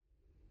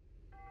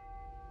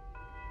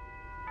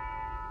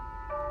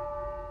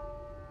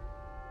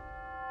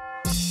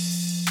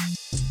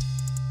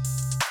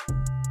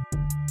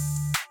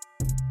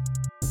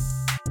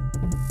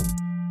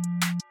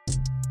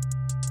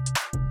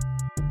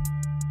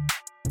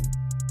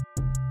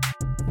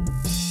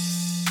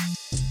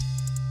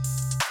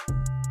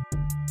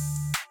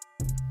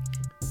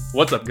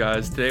What's up,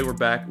 guys? Today we're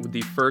back with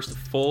the first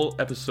full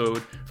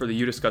episode for the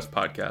You Discuss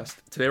podcast.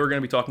 Today we're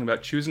going to be talking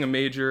about choosing a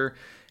major,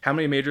 how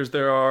many majors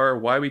there are,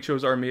 why we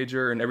chose our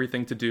major, and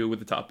everything to do with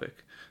the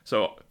topic.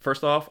 So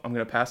first off, I'm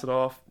going to pass it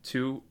off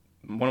to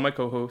one of my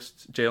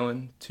co-hosts,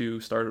 Jalen, to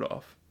start it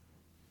off.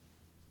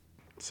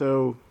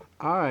 So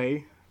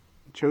I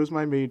chose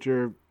my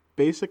major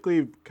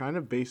basically kind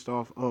of based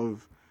off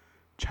of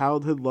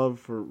childhood love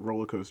for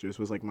roller coasters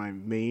was like my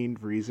main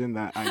reason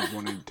that I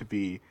wanted to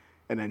be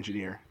an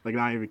engineer. Like,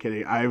 not even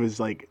kidding. I was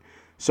like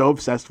so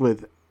obsessed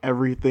with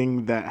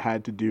everything that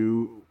had to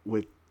do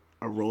with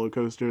a roller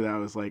coaster that I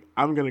was like,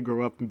 I'm gonna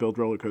grow up and build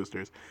roller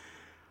coasters.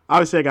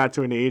 Obviously, I got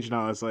to an age and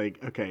I was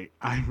like, okay,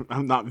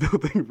 I'm not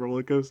building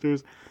roller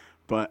coasters,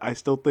 but I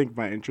still think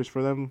my interest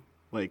for them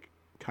like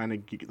kind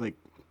of like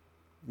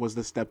was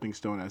the stepping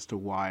stone as to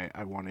why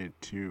I wanted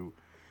to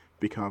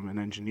become an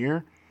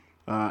engineer.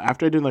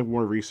 After I did like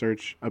more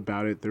research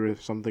about it, there were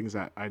some things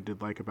that I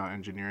did like about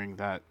engineering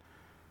that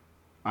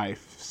I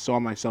saw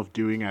myself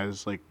doing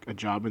as like a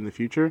job in the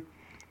future.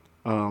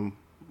 One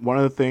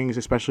of the things,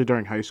 especially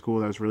during high school,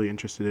 that I was really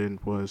interested in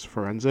was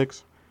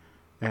forensics.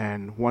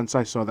 And once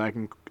I saw that I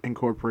can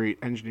incorporate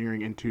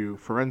engineering into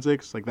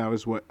forensics, like that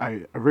was what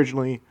I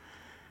originally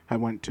had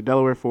went to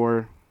Delaware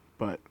for,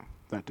 but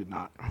that did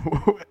not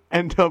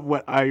end up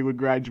what I would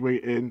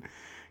graduate in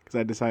because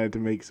I decided to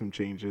make some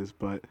changes.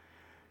 But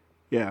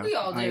yeah, we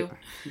all do.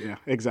 Yeah,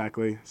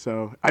 exactly.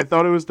 So I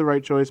thought it was the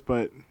right choice,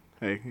 but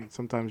hey,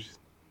 sometimes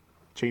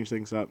change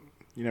things up.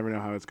 You never know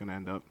how it's going to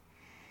end up.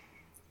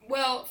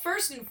 Well,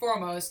 first and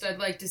foremost, I'd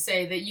like to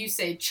say that you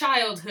say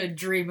childhood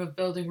dream of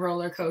building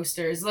roller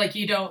coasters. Like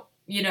you don't,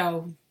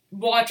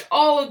 watch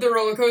all of the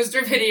roller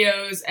coaster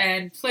videos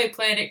and play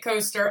Planet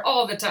Coaster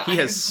all the time. He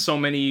has so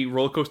many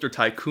roller coaster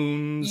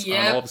tycoons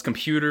on all of his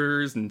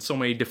computers and so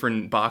many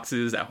different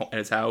boxes at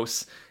his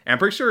house. And I'm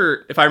pretty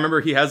sure, if I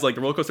remember, he has like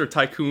the roller coaster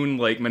tycoon,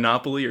 like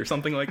Monopoly or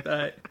something like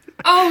that.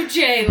 Oh,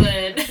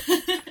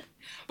 Jalen.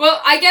 Well,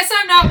 I guess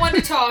I'm not one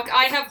to talk.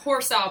 I have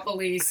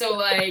Horseopoly, so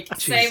like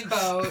same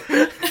boat.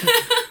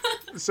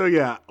 So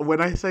yeah,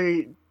 when I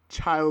say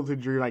childhood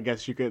dream, I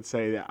guess you could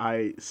say that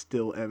I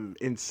still am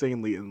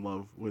insanely in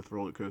love with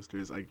roller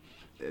coasters. I'm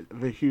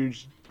a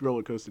huge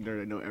roller coaster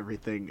nerd. I know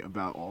everything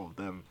about all of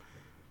them,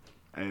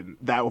 and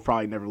that will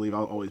probably never leave.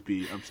 I'll always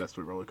be obsessed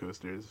with roller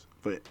coasters.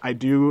 But I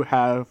do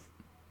have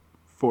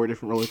 4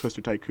 different roller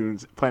coaster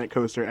tycoons, Planet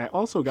Coaster, and I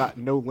also got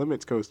No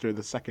Limits Coaster,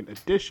 the second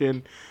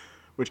edition,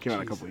 which came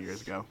out a couple of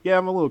years ago. Yeah,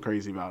 I'm a little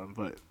crazy about them,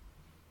 but...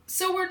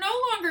 So we're no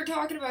longer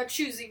talking about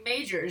choosing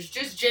majors,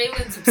 just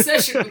Jalen's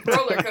obsession with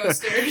roller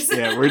coasters.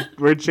 Yeah,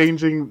 we're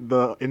changing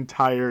the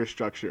entire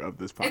structure of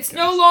this podcast. It's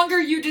no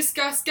longer You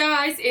Discuss,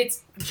 guys.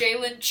 It's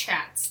Jalen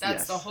Chats.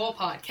 That's the whole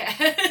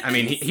podcast. I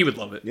mean, he would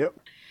love it. Yep.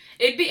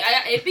 It'd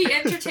be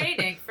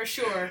entertaining, for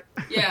sure.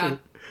 Yeah.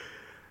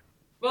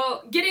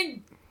 Well,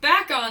 getting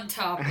back on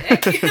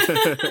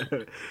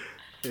topic...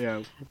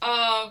 Yeah.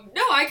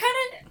 No, I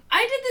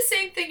did the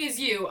same thing as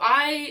you.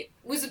 I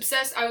was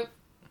obsessed. I've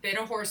been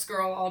a horse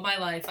girl all my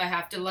life. I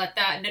have to let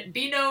that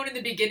be known in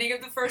the beginning of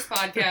the first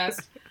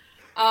podcast.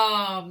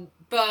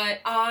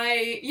 But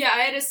I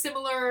had a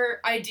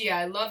similar idea.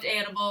 I loved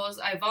animals.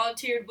 I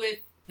volunteered with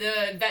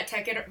the vet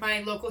tech at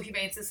my local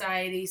humane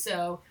society.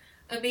 So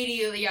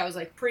immediately I was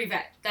like,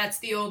 pre-vet. That's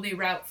the only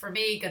route for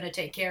me. Gonna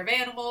take care of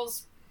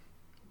animals.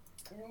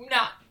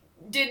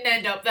 Didn't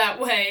end up that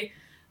way.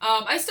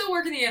 I still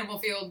work in the animal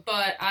field,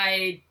 but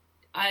I,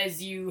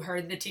 as you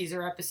heard in the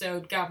teaser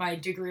episode, got my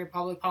degree in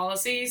public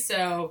policy,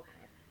 so,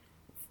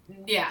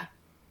 yeah.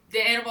 The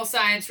animal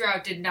science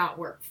route did not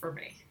work for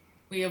me.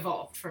 We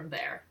evolved from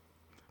there.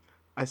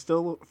 I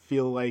still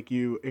feel like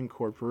you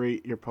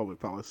incorporate your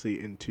public policy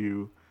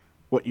into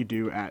what you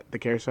do at the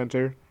care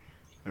center.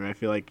 I mean, I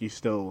feel like you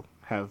still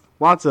have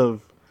lots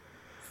of,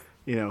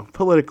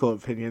 political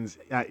opinions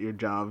at your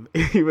job,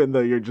 even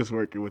though you're just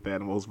working with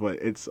animals, but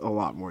it's a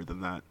lot more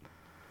than that.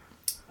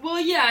 Well,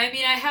 yeah, I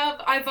mean,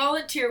 I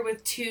volunteer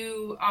with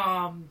 2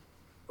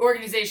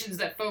 organizations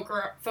that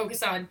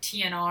focus on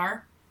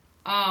TNR,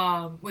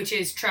 which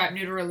is trap,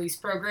 neuter, release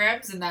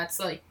programs, and that's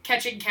like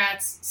catching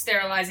cats,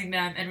 sterilizing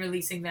them, and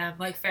releasing them,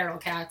 like feral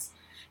cats.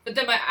 But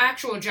then my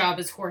actual job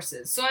is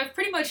horses. So I've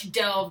pretty much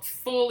delved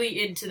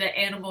fully into the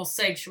animal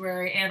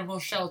sanctuary, animal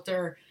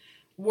shelter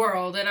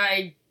world, and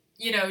I,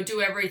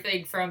 do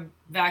everything from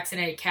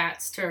vaccinate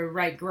cats to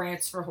write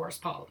grants for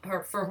horse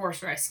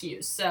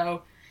rescues.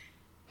 So...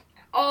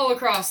 all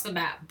across the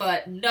map,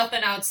 but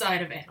nothing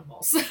outside of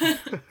animals.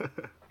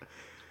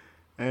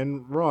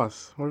 And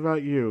Ross, what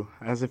about you?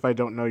 As if I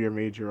don't know your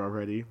major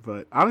already,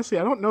 but honestly,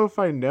 I don't know if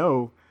I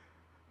know.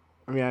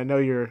 I mean, I know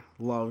your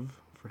love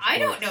for sports. I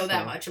don't know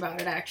that much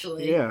about it,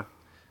 actually. Yeah.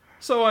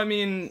 So, I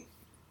mean,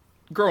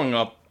 growing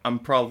up, I'm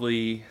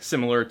probably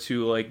similar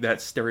to, like, that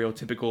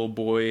stereotypical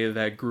boy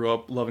that grew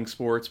up loving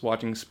sports,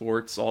 watching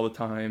sports all the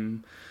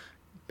time,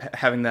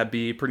 having that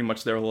be pretty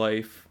much their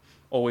life,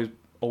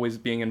 always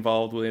being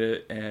involved with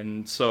it.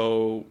 And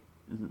so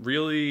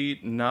really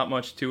not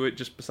much to it,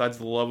 just besides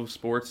the love of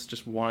sports.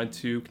 Just wanted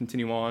to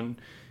continue on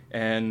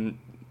and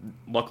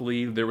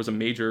luckily there was a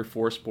major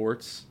for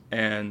sports,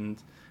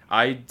 and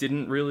I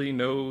didn't really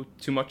know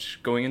too much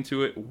going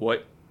into it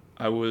what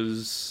I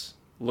was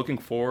looking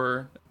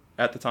for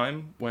at the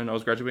time when I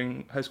was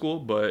graduating high school,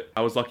 but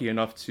I was lucky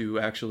enough to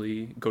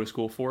actually go to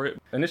school for it.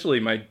 Initially,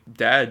 my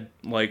dad,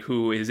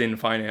 who is in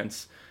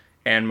finance,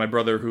 and my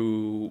brother,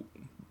 who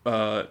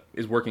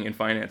is working in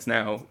finance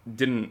now,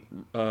 didn't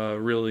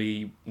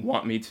really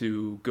want me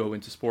to go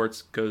into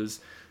sports because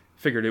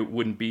figured it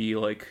wouldn't be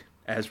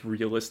as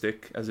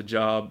realistic as a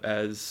job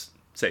as,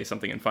 say,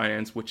 something in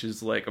finance, which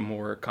is a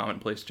more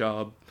commonplace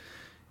job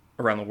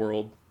around the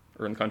world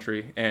or in the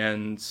country.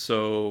 And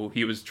so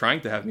he was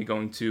trying to have me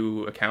going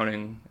to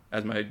accounting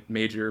as my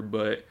major,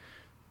 but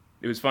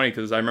it was funny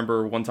because I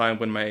remember one time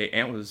when my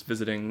aunt was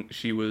visiting,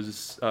 she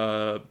was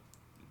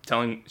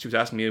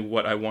asking me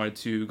what I wanted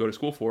to go to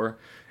school for,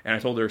 and I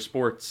told her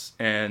sports,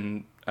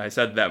 and I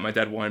said that my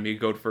dad wanted me to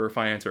go for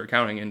finance or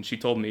accounting, and she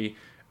told me,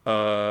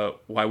 why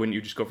wouldn't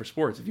you just go for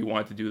sports if you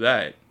wanted to do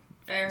that?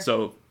 Fair.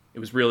 So it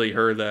was really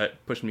her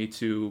that pushed me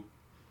to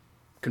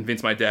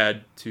convince my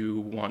dad to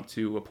want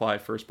to apply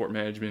for sport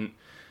management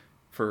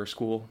for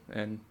school,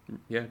 and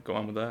go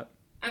on with that.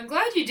 I'm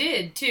glad you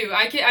did too.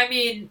 I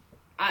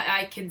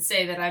can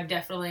say that I'm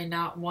definitely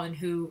not one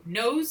who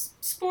knows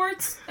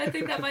sports. I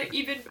think that might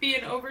even be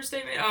an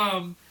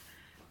overstatement.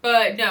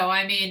 But no,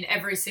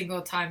 every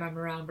single time I'm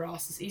around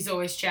Ross, he's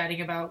always chatting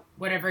about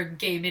whatever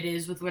game it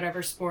is with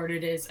whatever sport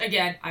it is.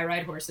 Again, I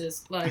ride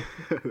horses. That's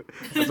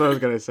what I was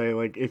gonna say.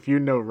 If you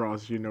know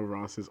Ross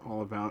is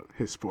all about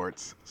his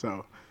sports.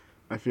 So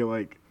I feel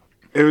like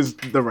it was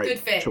the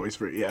right choice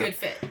for you. Yeah. Good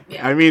fit.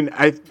 Yeah.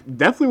 I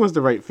definitely was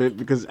the right fit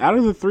because out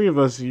of the three of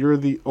us, you're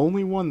the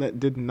only one that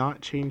did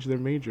not change their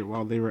major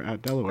while they were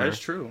at Delaware. That is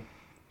true.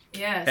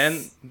 Yes.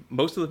 And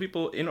most of the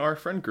people in our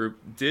friend group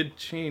did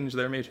change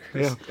their majors.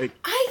 Yeah.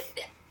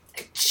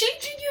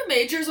 Changing your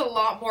major is a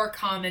lot more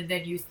common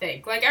than you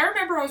think. I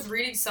remember I was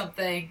reading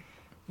something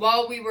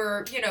while we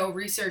were,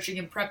 researching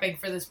and prepping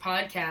for this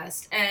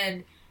podcast,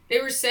 and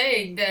they were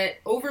saying that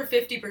over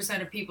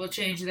 50% of people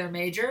change their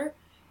major,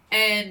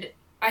 and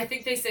I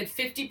think they said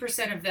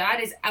 50% of that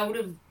is out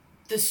of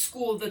the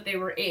school that they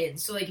were in.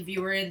 So, if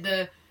you were in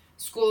the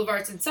School of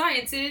Arts and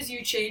Sciences,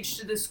 you changed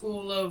to the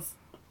School of,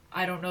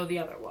 I don't know the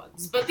other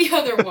ones, but the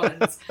other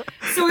ones.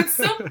 So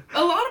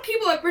a lot of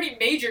people have pretty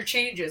major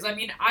changes.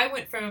 I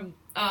went from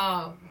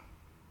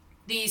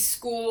the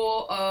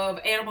School of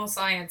Animal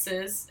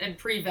Sciences and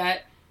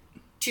pre-vet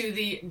to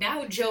the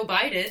now Joe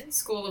Biden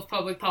School of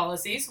Public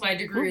Policy. So my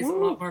degree is a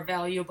lot more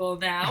valuable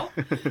now.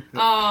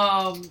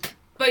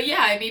 But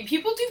yeah,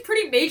 people do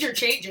pretty major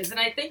changes, and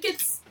I think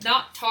it's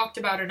not talked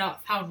about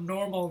enough how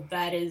normal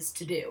that is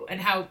to do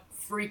and how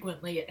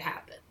frequently it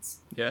happens.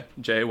 Yeah.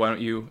 Jay, why don't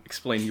you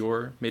explain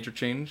your major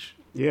change?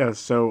 Yeah,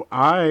 so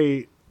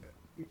I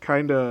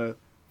kind of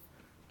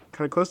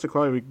close to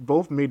Chloe, we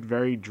both made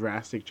very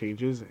drastic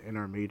changes in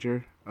our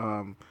major.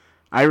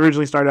 I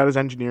originally started out as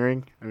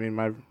engineering.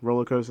 My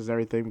roller coaster is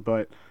everything,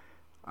 but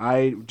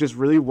I just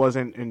really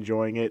wasn't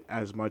enjoying it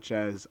as much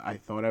as I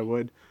thought I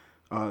would.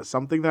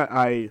 Something that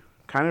I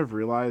kind of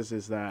realized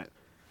is that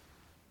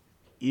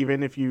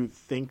even if you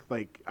think,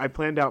 I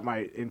planned out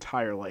my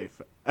entire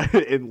life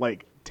in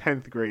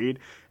 10th grade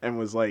and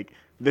was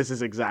this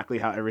is exactly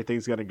how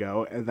everything's going to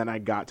go. And then I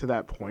got to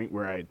that point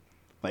where I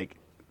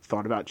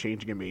thought about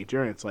changing a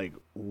major, and it's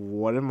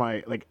what am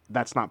I,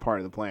 that's not part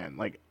of the plan.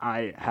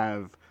 I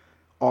have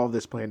all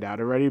this planned out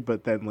already,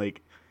 but then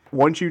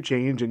once you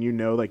change and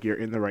you're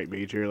in the right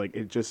major,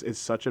 it just is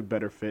such a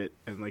better fit,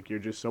 and you're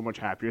just so much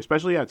happier,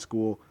 especially at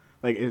school.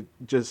 It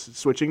just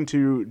switching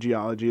to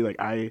geology,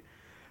 I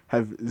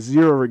have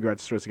zero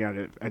regrets switching out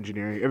of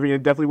engineering.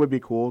 It definitely would be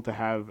cool to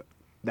have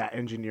that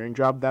engineering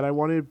job that I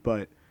wanted,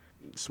 but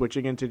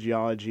switching into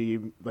geology,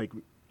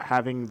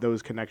 having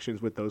those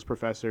connections with those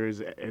professors,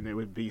 and it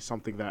would be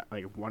something that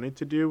I wanted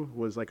to do,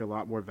 was a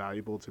lot more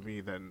valuable to me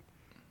than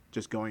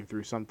just going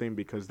through something,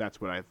 because that's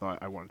what I thought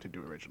I wanted to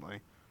do originally.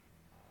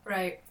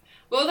 Right.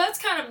 Well, that's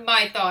kind of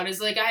my thought,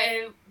 is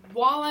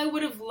while I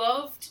would have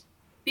loved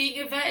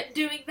being a vet and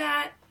doing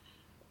that,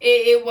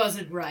 it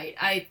wasn't right.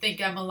 I think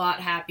I'm a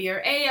lot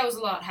happier. I was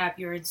a lot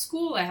happier in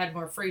school. I had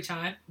more free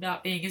time,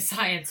 not being a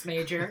science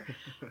major.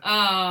 But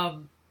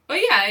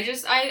yeah,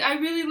 I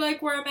really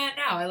like where I'm at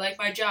now. I like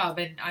my job,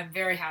 and I'm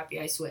very happy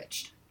I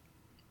switched.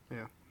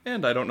 Yeah.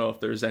 And I don't know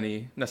if there's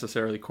any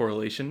necessarily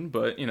correlation,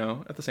 but,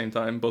 at the same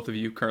time, both of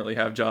you currently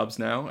have jobs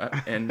now,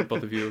 and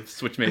both of you have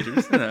switched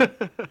majors.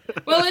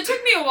 Well, it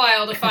took me a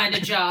while to find a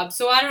job,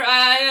 so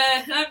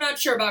I'm not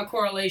sure about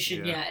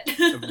correlation yet.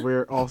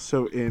 We're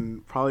also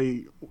in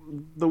probably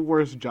the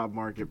worst job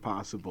market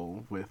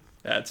possible with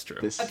That's true.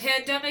 A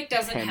pandemic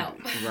doesn't help.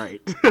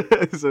 Right.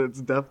 So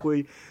it's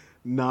definitely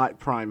not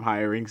prime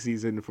hiring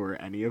season for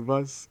any of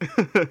us.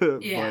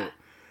 Yeah.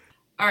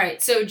 All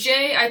right, so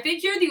Jay, I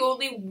think you're the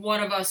only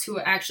one of us who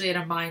actually had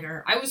a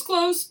minor. I was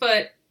close,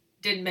 but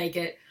didn't make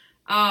it.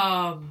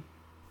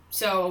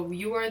 So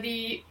you are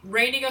the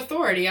reigning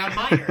authority on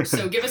minors,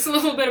 so give us a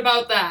little bit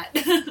about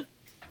that.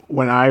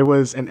 When I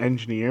was an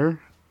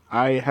engineer,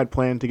 I had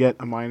planned to get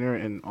a minor,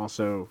 and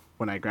also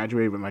when I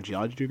graduated with my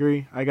geology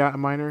degree, I got a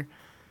minor.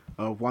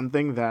 One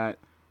thing that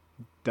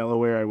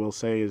Delaware, I will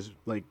say, is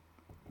like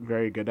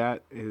very good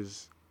at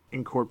is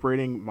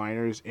incorporating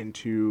minors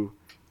into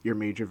your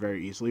major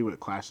very easily with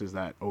classes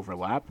that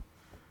overlap.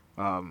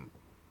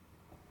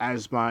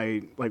 As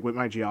with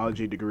my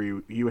geology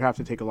degree, you have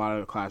to take a lot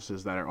of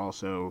classes that are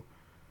also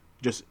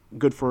just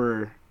good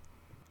for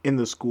in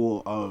the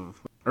school of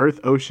Earth,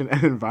 Ocean,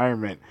 and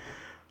Environment.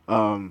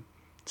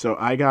 So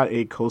I got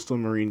a coastal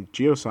marine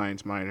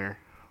geoscience minor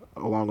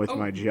along with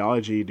my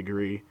geology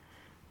degree.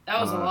 That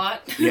was a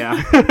lot.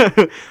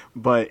 Yeah.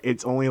 But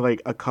it's only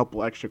like a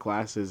couple extra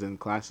classes, and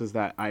classes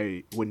that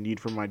I would need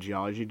for my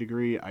geology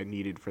degree, I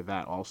needed for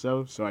that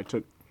also. So I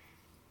took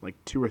like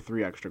 2 or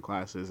 3 extra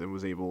classes and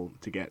was able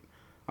to get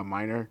a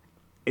minor.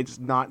 It's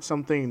not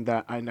something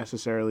that I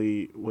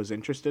necessarily was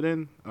interested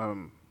in.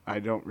 I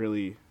don't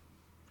really...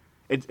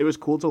 It was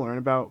cool to learn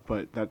about,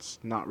 but that's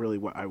not really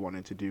what I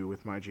wanted to do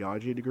with my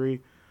geology degree.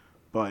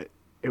 But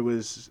it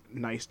was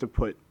nice to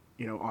put,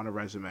 on a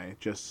resume,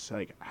 just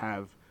like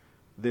have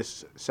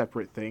this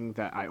separate thing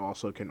that I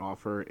also can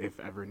offer if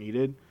ever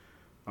needed.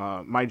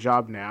 My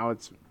job now,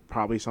 it's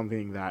probably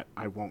something that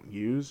I won't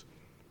use,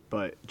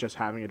 but just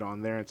having it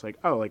on there, it's like,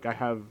 oh, like I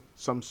have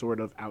some sort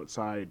of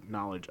outside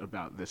knowledge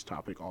about this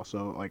topic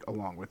also, like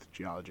along with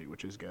geology,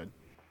 which is good.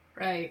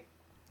 Right.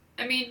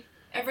 I mean,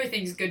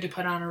 everything's good to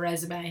put on a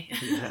resume.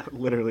 Yeah,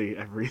 literally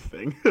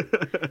everything.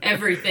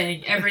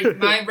 Everything.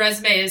 My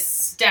resume is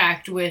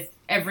stacked with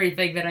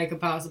everything that I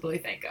could possibly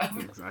think of.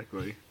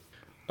 Exactly.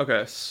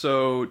 Okay,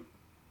 so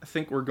I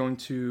think we're going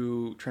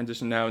to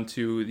transition now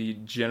into the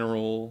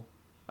general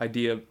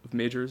idea of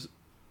majors.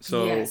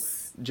 So,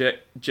 yes.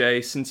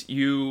 Jay, since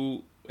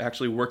you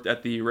actually worked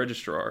at the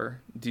registrar,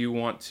 do you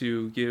want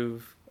to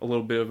give a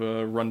little bit of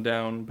a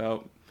rundown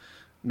about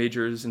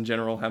majors in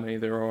general, how many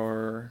there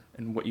are,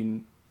 and what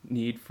you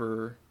need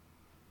for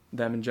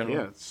them in general?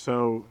 Yeah,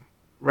 so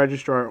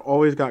registrar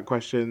always got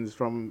questions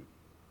from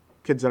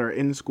kids that are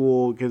in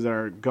school, kids that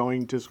are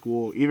going to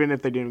school, even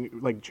if they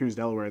didn't choose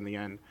Delaware in the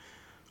end.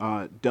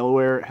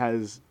 Delaware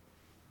has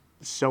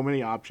so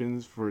many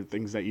options for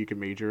things that you can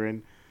major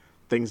in,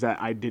 things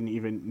that I didn't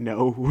even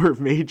know were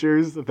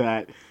majors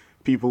that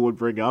people would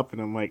bring up,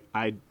 and I'm like,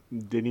 I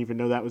didn't even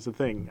know that was a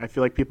thing. I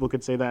feel like people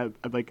could say that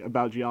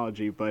about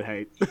geology, but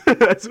hey,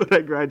 that's what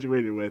I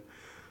graduated with.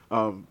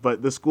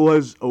 But the school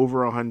has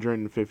over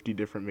 150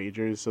 different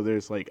majors, so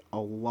there's a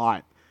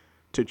lot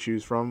to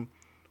choose from,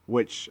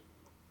 which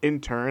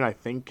in turn I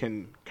think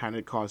can kind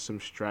of cause some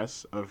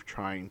stress of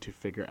trying to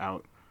figure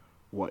out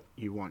what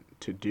you want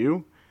to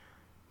do.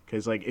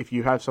 Because if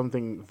you have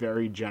something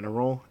very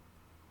general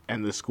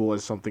and the school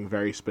has something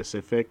very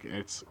specific,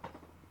 it's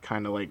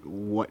kind of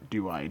what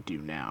do I do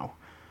now?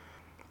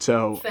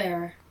 So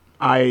fair.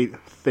 I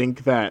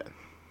think that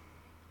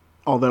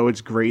although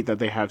it's great that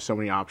they have so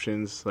many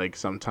options,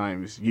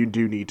 sometimes you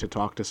do need to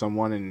talk to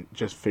someone and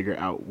just figure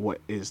out what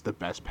is the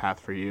best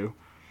path for you.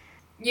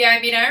 Yeah, I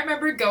mean, I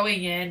remember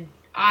going in,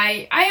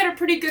 I had a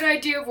pretty good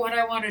idea of what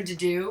I wanted to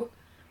do.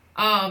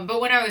 But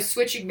when I was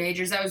switching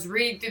majors, I was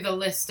reading through the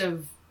list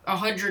of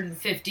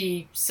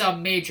 150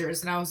 some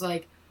majors, and I was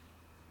like,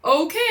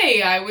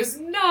 okay, I was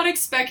not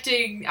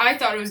expecting, I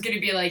thought it was going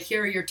to be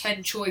here are your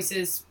 10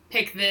 choices,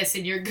 pick this,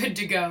 and you're good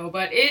to go.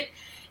 But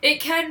it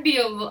can be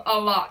a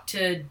lot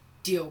to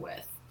deal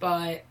with,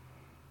 but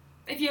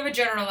if you have a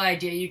general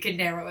idea, you can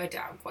narrow it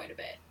down quite a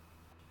bit.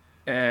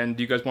 And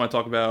do you guys want to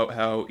talk about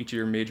how each of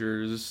your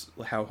majors,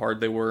 how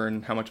hard they were,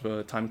 and how much of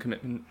a time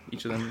commitment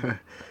each of them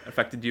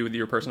affected you with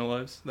your personal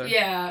lives there?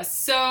 Yeah,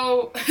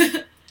 so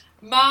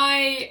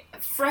my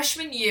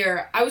freshman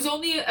year, I was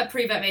only a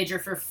pre-vet major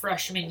for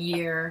freshman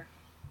year.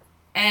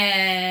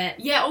 And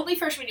yeah, only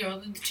freshman year,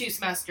 only 2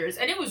 semesters,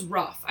 and it was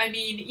rough. I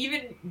mean,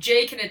 even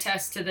Jay can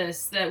attest to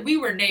this, that we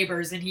were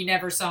neighbors and he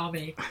never saw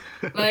me.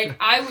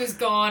 I was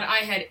gone, I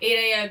had 8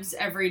 a.m.s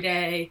every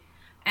day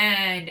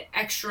and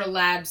extra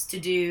labs to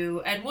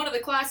do, and one of the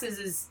classes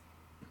is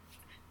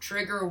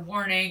trigger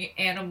warning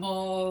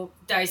animal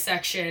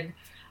dissection.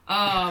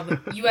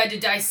 You had to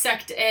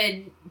dissect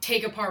and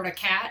take apart a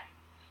cat,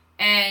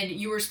 and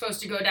you were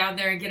supposed to go down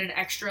there and get an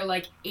extra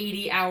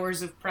 80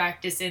 hours of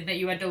practice in that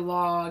you had to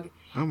log.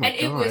 Oh my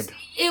God.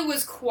 It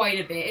was quite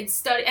a bit.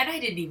 And I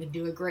didn't even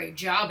do a great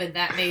job in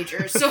that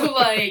major. So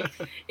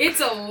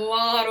it's a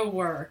lot of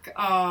work.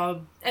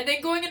 And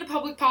then going into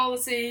public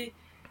policy,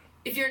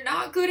 if you're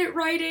not good at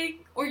writing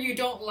or you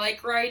don't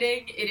like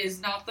writing, it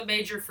is not the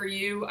major for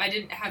you. I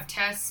didn't have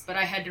tests, but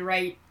I had to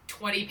write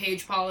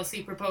 20-page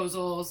policy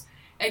proposals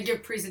and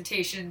give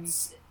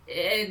presentations.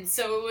 And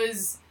so it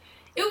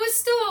was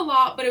still a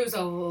lot, but it was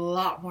a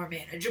lot more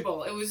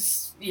manageable. It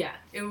was, yeah.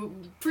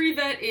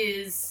 Pre-vet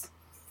is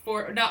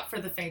not for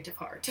the faint of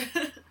heart.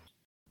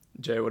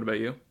 Jay, what about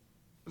you?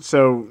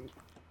 So,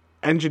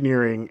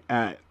 engineering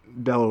at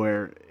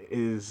Delaware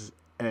is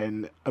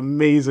an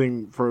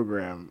amazing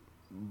program,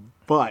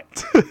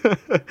 but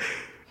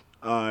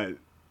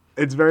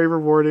it's very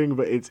rewarding,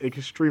 but it's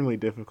extremely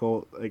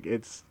difficult.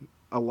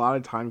 a lot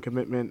of time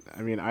commitment.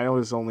 I mean, I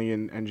was only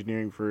in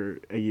engineering for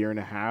a year and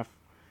a half,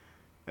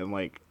 and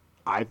like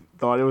I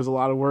thought it was a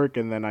lot of work,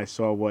 and then I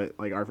saw what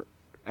like our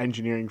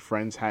engineering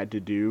friends had to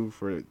do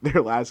for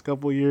their last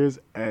couple of years,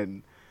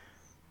 and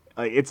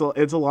like it's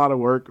a lot of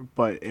work.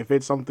 But if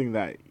it's something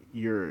that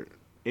you're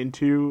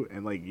into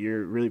and like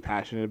you're really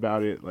passionate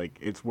about it, like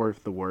it's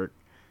worth the work.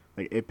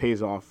 Like it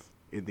pays off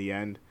in the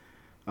end.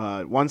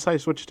 Once I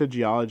switched to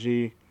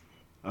geology,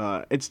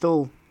 it's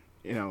still,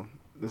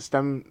 the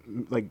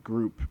STEM like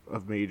group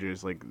of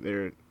majors, like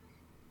they're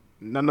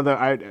none of the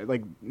I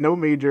like no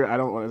major. I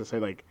don't want to say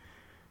like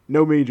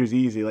no major's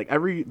easy. Like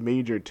every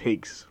major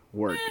takes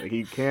work. Like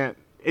you can't.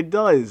 It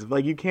does.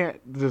 Like you can't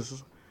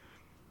just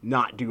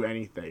not do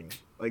anything.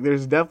 Like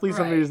there's definitely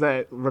some majors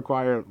that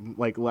require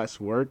like less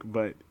work,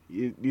 but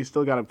you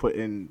still got to put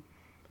in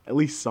at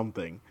least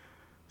something.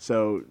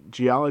 So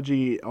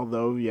geology,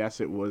 although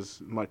yes, it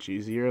was much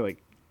easier. Like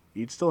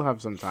you'd still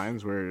have some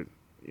times where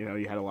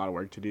you had a lot of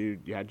work to do.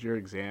 You had your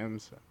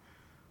exams,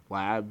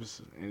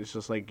 labs, and it's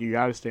just like you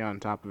got to stay on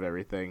top of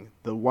everything.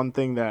 The one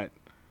thing that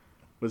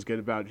was good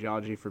about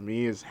geology for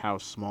me is how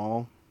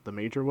small the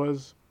major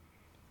was.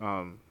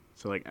 So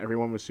like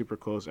everyone was super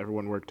close,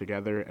 everyone worked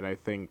together, and I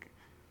think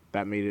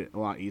that made it a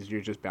lot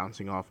easier just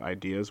bouncing off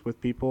ideas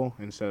with people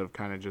instead of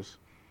kind of just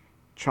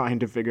trying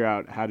to figure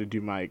out how to do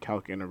my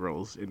calc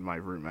integrals in my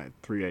room at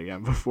 3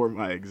 a.m. before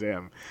my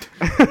exam.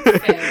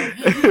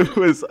 It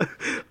was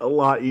a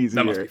lot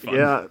easier. That must be fun.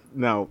 Yeah,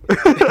 no.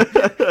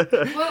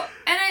 Well,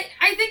 and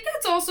I think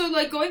that's also,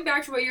 like, going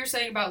back to what you were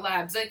saying about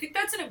labs, I think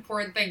that's an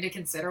important thing to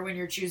consider when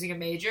you're choosing a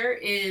major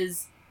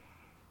is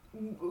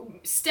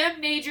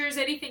STEM majors,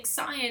 anything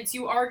science,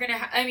 you are going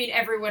to,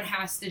 everyone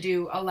has to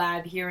do a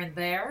lab here and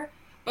there.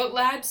 But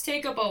labs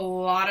take up a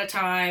lot of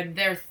time.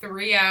 They're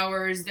 3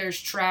 hours. There's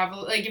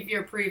travel. Like, if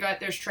you're pre-vet,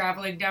 there's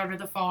traveling down to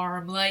the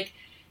farm. Like,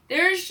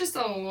 there's just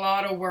a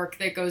lot of work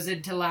that goes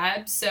into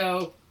labs.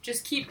 So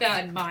just keep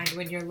that in mind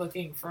when you're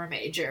looking for a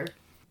major.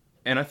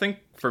 And I think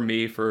for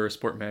me, for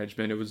sport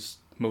management, it was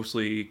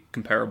mostly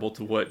comparable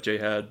to what Jay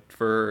had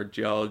for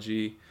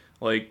geology.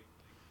 Like,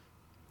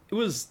 it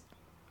was,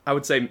 I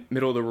would say,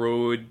 middle of the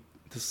road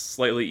to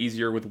slightly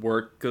easier with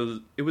work because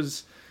it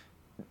was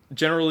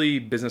generally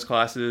business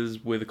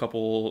classes with a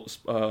couple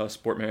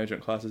sport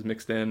management classes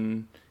mixed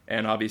in,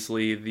 and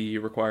obviously the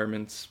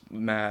requirements,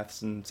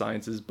 maths and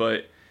sciences.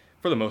 But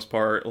for the most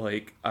part,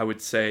 like I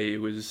would say, it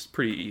was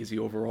pretty easy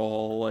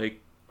overall. Like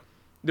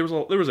there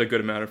was a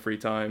good amount of free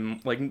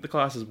time. Like the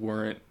classes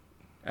weren't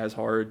as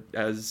hard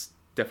as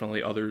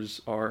definitely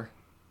others are.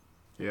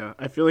 Yeah,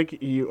 I feel like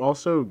you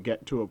also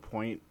get to a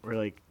point where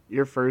like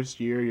your first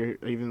year,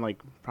 you're even like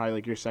probably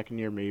like your second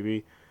year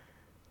maybe.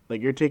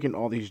 Like, you're taking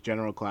all these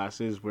general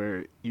classes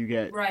where you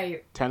get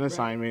 10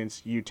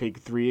 assignments, you take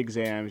 3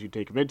 exams, you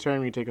take a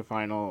midterm, you take a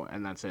final,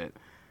 and that's it.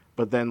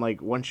 But then,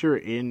 like, once you're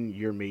in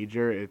your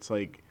major, it's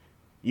like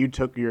you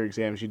took your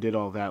exams, you did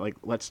all that. Like,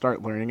 let's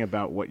start learning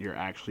about what you're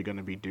actually going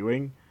to be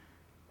doing.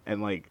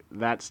 And, like,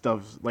 that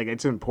stuff's, like,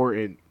 it's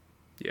important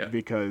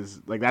because,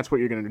 like, that's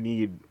what you're going to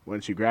need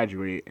once you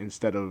graduate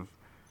instead of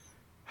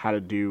how to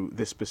do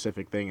this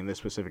specific thing and this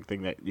specific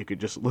thing that you could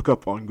just look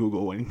up on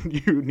Google when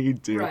you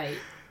need to. Right.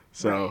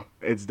 So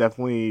it's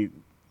definitely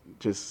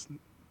just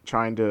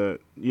trying to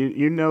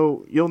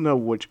you'll know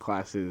which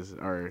classes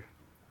are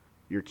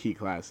your key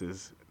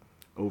classes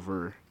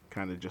over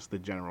kind of just the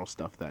general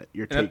stuff that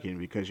you're taking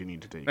because you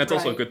need to take. That's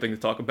also a good thing to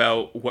talk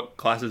about, what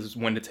classes,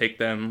 when to take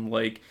them.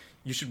 Like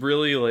you should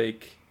really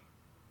like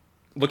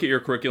look at your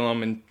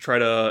curriculum and try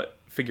to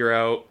figure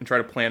out and try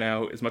to plan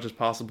out as much as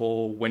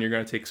possible when you're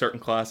going to take certain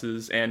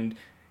classes. And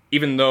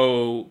even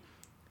though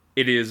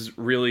it is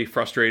really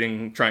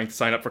frustrating trying to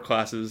sign up for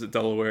classes at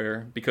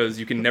Delaware because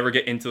you can never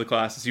get into the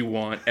classes you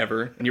want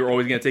ever, and you're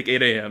always going to take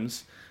 8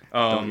 a.m.s.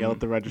 Don't yell at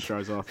the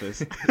registrar's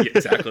office. Yeah,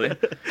 exactly.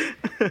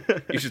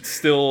 You should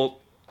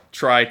still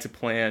try to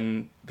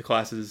plan the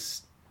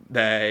classes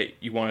that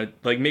you want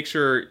to, like, make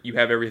sure you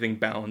have everything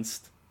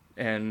balanced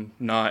and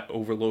not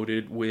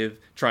overloaded with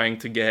trying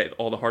to get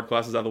all the hard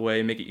classes out of the way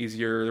and make it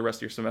easier the rest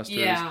of your semesters.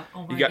 Yeah,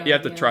 oh my God, you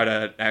have to try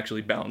to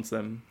actually balance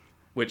them,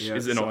 which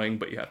is annoying,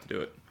 but you have to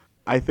do it.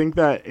 I think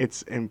that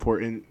it's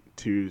important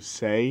to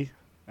say,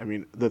 I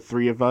mean, the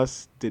 3 of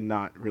us did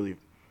not really,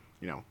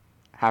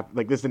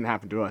 like this didn't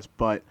happen to us,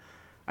 but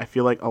I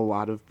feel like a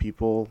lot of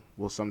people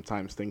will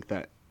sometimes think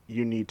that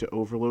you need to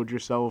overload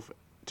yourself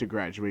to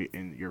graduate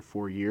in your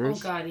 4 years.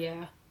 Oh God,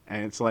 yeah.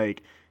 And it's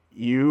like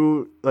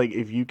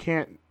if you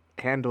can't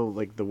handle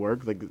like the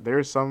work, like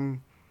there's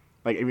some,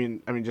 like I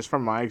mean just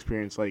from my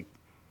experience, like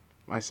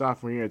my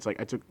sophomore year, it's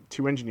like I took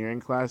 2 engineering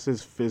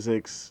classes,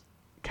 physics,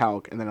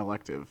 calc, and then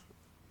elective.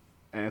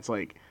 And it's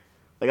like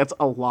that's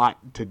a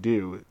lot to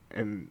do.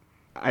 And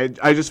I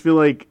just feel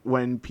like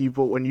when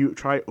you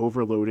try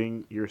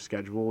overloading your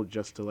schedule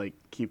just to like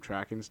keep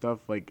track and stuff,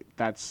 like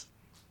that's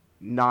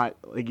not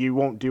like you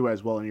won't do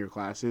as well in your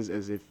classes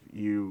as if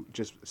you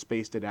just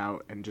spaced it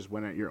out and just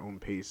went at your own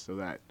pace so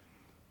that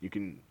you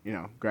can,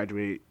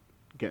 graduate,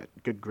 get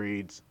good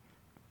grades,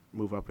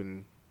 move up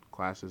in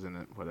classes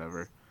and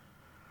whatever.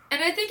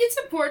 And I think it's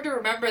important to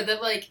remember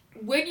that, like,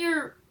 when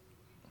you're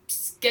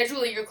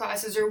scheduling your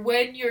classes or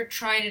when you're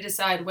trying to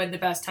decide when the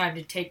best time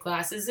to take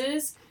classes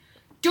is,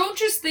 don't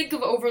just think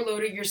of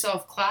overloading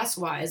yourself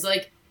class-wise.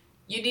 Like,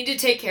 you need to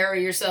take care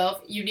of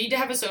yourself. You need to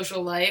have a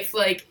social life.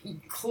 Like,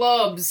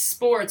 clubs,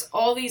 sports,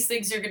 all these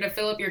things are going to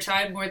fill up your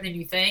time more than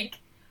you think.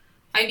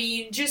 I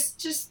mean,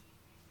 just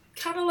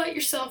kind of let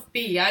yourself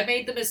be. I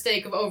made the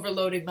mistake of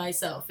overloading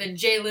myself, and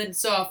Jalen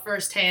saw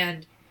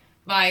firsthand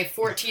my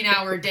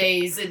 14-hour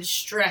days and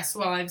stress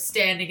while I'm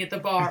standing at the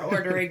bar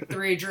ordering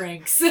 3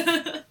 drinks.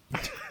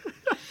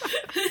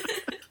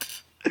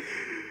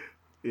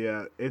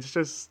 Yeah, it's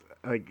just,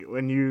 like,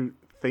 when you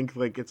think,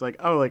 like, it's like,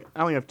 oh, like,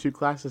 I only have 2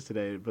 classes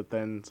today, but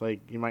then it's like,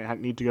 you might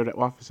need to go to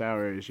office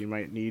hours, you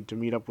might need to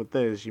meet up with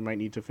this, you might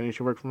need to finish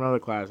your work from another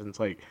class, and it's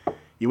like,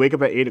 you wake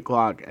up at 8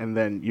 o'clock, and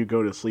then you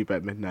go to sleep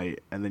at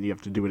midnight, and then you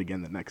have to do it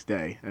again the next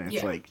day, and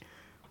it's like,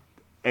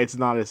 it's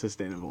not as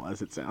sustainable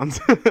as it sounds.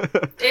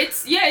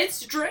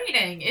 It's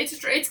draining. It's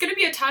going to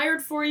be a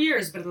tired 4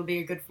 years, but it'll be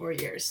a good 4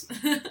 years.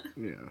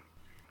 Yeah.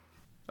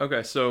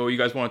 Okay, so you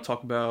guys want to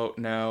talk about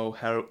now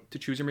how to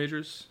choose your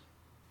majors?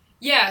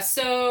 Yeah,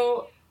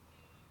 so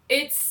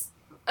it's,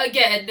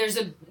 again, there's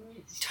a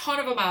ton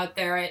of them out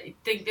there. I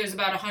think there's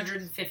about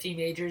 150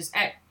 majors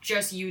at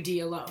just UD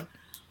alone.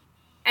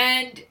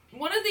 And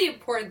one of the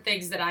important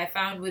things that I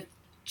found with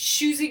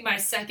choosing my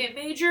second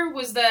major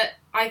was that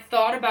I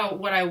thought about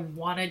what I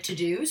wanted to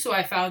do. So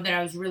I found that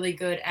I was really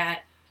good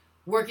at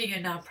working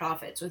in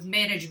nonprofits with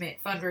management,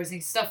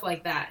 fundraising, stuff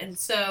like that. And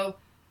so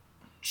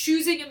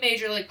choosing a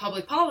major like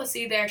public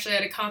policy, they actually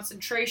had a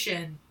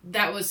concentration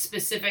that was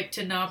specific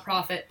to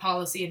nonprofit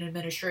policy and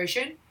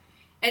administration.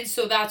 And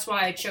so that's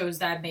why I chose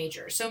that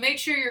major. So make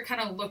sure you're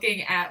kind of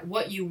looking at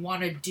what you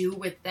want to do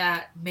with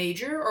that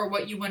major or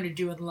what you want to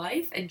do in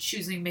life and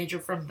choosing major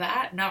from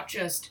that, not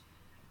just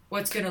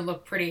what's going to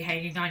look pretty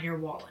hanging on your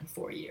wall in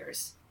 4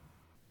 years.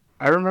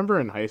 I remember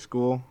in high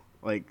school,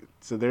 like,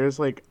 so there's,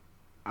 like,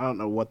 I don't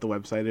know what the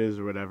website is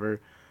or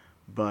whatever,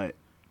 but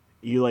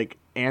you, like,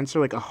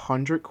 answer, like,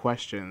 100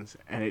 questions,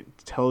 and it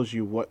tells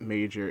you what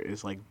major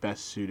is, like,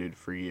 best suited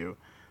for you.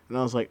 And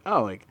I was like,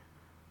 oh, like,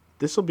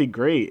 this will be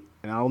great,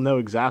 and I'll know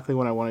exactly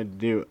what I wanted to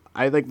do.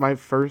 I, like, my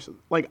first,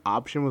 like,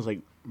 option was,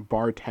 like,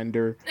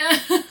 bartender.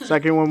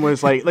 Second one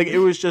was, like, it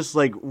was just,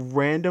 like,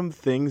 random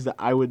things that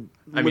I would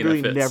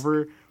literally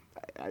never...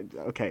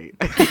 Okay.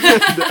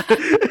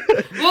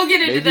 We'll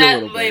get into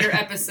that in later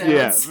episodes.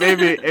 Yeah,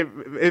 maybe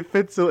it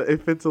fits a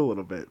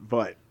little bit,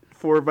 but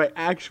for my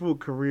actual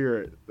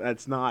career,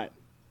 that's not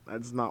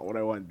what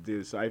I want to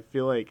do. So I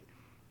feel like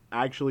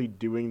actually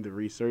doing the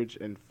research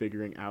and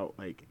figuring out,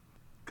 like,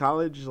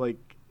 college, like,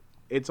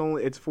 it's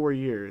 4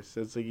 years.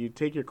 So it's like you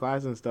take your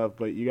class and stuff,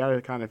 but you got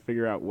to kind of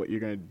figure out what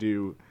you're going to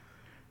do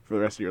for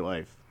the rest of your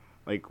life.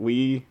 Like,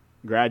 we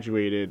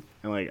graduated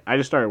and, like, I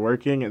just started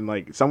working, and,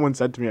 like, someone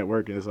said to me at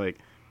work, and it's like,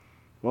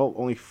 well,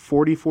 only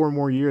 44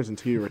 more years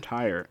until you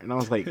retire. And I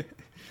was like,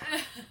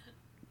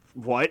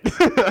 what?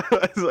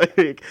 I was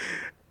like,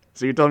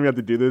 so you're telling me I have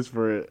to do this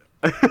for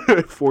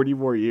 40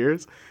 more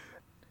years?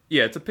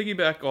 Yeah, to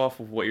piggyback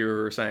off of what you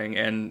were saying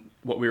and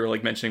what we were,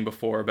 like, mentioning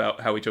before about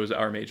how we chose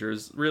our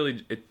majors,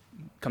 really it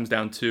comes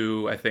down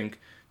to, I think,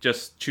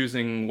 just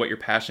choosing what you're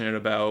passionate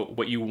about,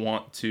 what you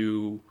want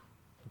to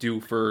do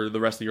for the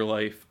rest of your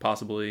life,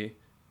 possibly,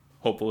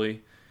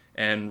 hopefully,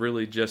 and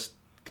really just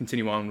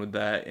continue on with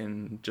that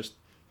and just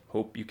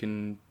hope you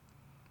can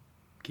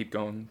keep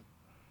going.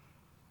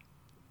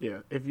 Yeah,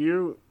 if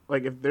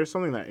there's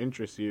something that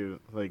interests you,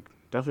 like,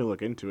 definitely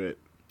look into it,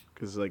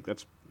 because, like,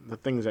 that's the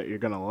things that you're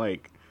gonna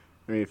like.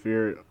 I mean, if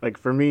you're, like,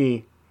 for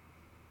me,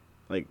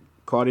 like,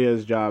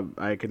 Claudia's job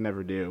I could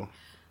never do.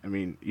 I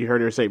mean, you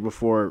heard her say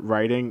before,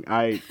 writing,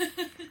 I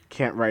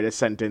can't write a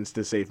sentence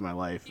to save my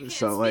life.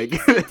 So, like,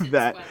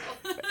 that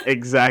well.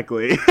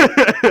 Exactly.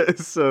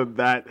 So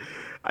that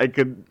I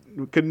could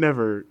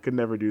never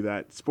do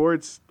that.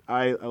 Sports,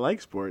 I like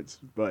sports,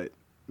 but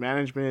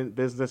management,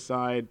 business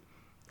side,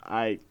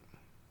 I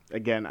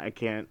can't.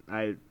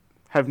 I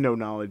have no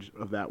knowledge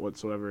of that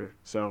whatsoever.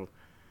 So,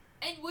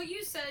 and what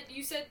you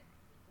said,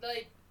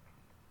 like,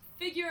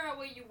 figure out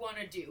what you want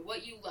to do,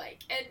 what you like.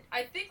 And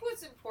I think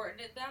what's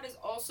important in that is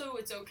also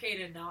it's okay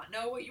to not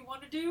know what you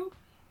want to do.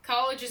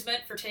 College is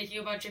meant for taking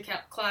a bunch of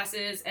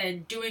classes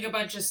and doing a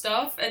bunch of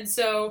stuff. And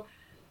so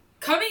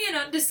coming in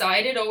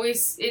undecided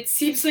always, it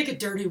seems like a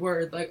dirty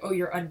word, like, oh,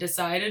 you're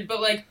undecided. But,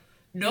 like,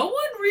 no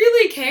one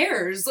really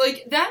cares.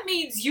 Like, that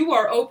means you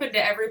are open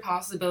to every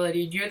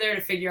possibility and you're there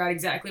to figure out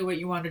exactly what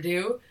you want to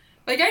do.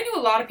 Like, I knew a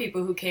lot of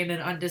people who came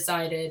in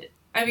undecided.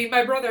 I mean,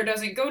 my brother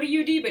doesn't go to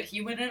UD, but he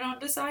went in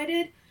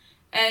undecided.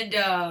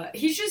 And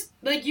he's just,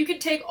 like, you can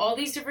take all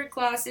these different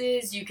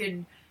classes, you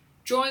can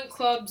join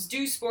clubs,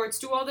 do sports,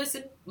 do all this,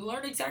 and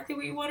learn exactly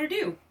what you want to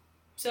do.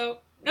 So,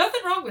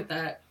 nothing wrong with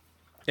that.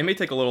 It may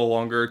take a little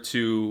longer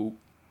to,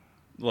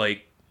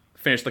 like,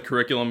 finish the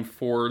curriculum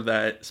for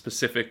that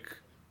specific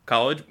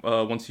college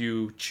once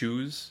you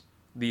choose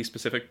the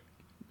specific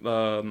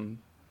one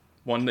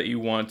that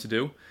you want to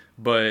do.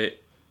 But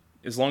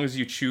as long as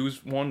you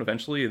choose one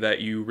eventually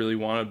that you really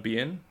want to be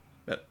in,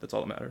 That's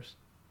all that matters.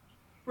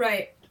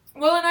 Right.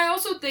 Well, and I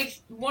also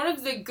think one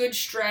of the good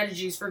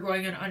strategies for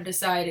going on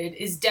undecided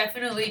is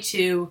definitely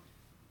to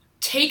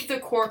take the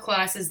core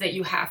classes that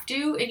you have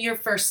to in your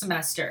first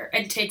semester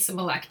and take some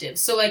electives.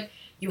 So, like,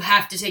 you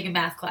have to take a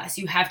math class,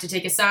 you have to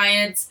take a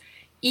science,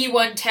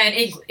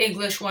 E110,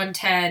 English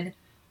 110,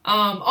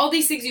 all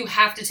these things you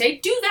have to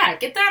take. Do that.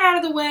 Get that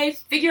out of the way.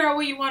 Figure out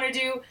what you want to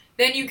do.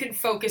 Then you can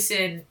focus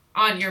in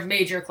on your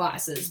major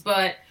classes.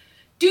 But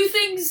do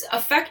things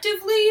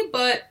effectively,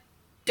 but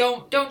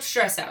don't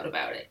stress out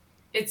about it.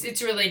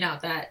 It's really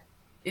not that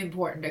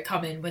important to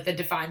come in with a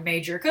defined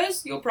major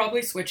because you'll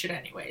probably switch it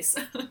anyways.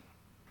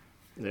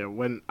 Yeah,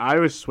 when I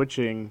was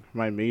switching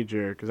my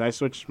major, because I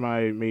switched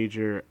my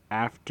major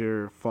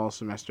after fall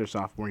semester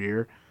sophomore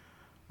year,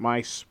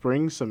 my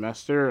spring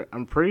semester,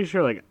 I'm pretty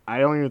sure, like, I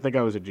don't even think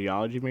I was a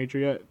geology major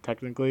yet,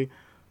 technically.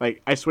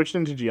 Like, I switched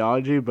into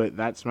geology, but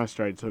that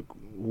semester I took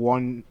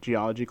one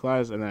geology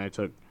class, and then I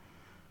took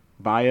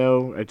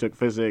bio, I took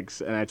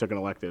physics, and I took an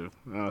elective.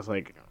 And I was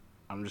like,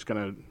 I'm just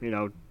going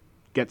to,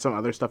 get some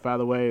other stuff out of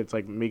the way. It's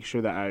like, make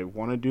sure that I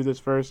want to do this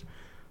first.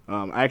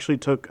 I actually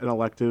took an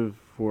elective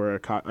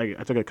for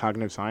I took a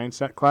cognitive science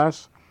set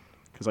class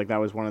because like that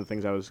was one of the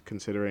things I was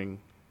considering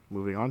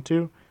moving on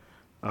to.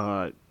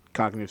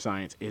 Cognitive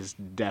science is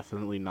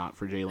definitely not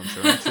for Jalen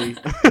Cerency.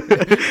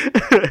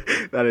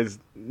 That is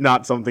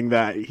not something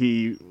that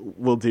he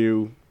will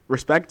do.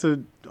 Respect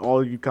to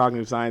all you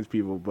cognitive science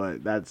people,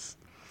 but that's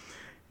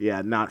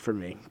not for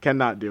me.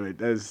 Cannot do it.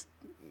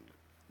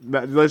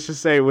 Let's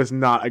just say it was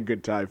not a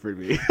good time for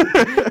me.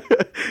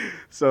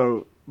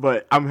 So,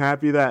 but I'm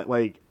happy that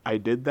like I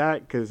did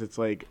that because it's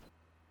like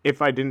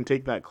if I didn't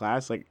take that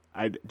class, like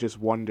I'd just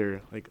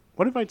wonder like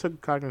what if I took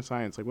cognitive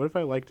science? Like what if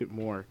I liked it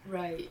more?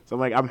 Right. So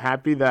like I'm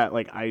happy that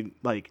like I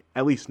like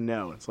at least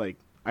know it's like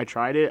I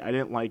tried it, I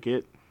didn't like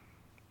it,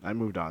 I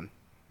moved on.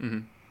 Mm-hmm.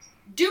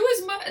 Do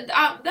as much.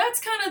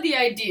 That's kind of the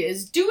idea: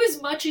 is do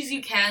as much as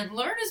you can,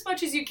 learn as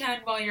much as you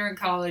can while you're in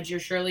college. You're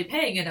surely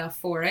paying enough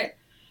for it,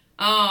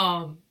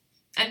 and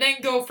then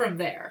go from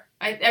there.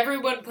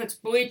 Everyone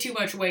puts way too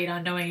much weight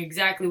on knowing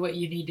exactly what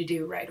you need to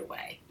do right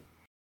away.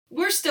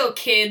 We're still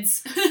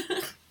kids.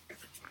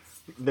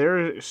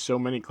 There are so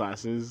many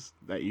classes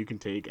that you can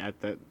take at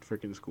that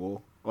freaking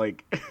school.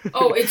 Like,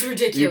 oh, it's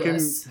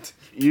ridiculous.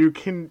 You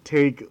can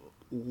take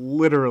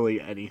literally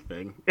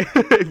anything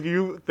if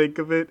you think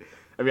of it.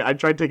 I mean, I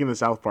tried taking the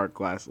South Park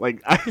class. Like,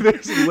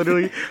 there's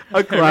literally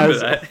a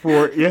class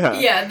for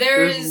yeah.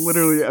 There's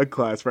literally a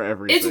class for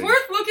everything. It's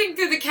worth looking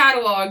through the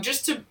catalog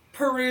just to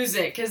peruse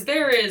it because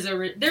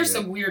there's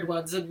some weird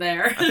ones in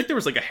there. I think there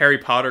was like a Harry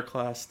Potter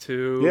class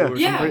too.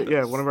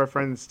 Yeah. One of our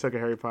friends took a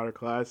Harry Potter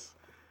class.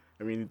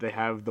 I mean, they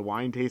have the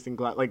wine tasting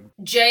class. Like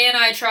Jay and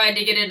I tried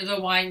to get into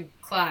the wine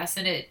class,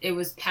 and it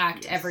was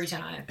packed every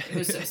time. It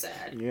was so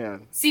sad. Yeah,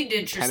 seemed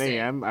interesting. 10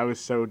 a.m. I was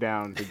so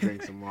down to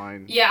drink some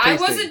wine. Yeah, I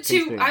wasn't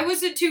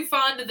too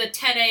fond of the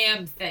 10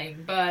 a.m.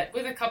 thing, but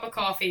with a cup of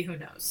coffee, who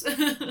knows?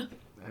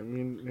 I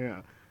mean,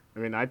 yeah. I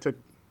mean, I took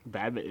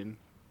badminton.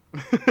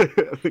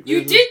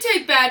 You did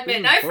take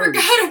badminton. I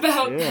forgot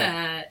about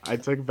that. I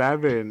took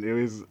badminton. It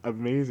was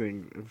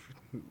amazing.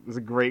 It was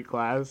a great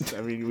class.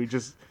 I mean,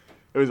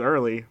 it was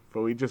early,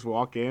 but we just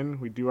walk in,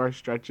 we do our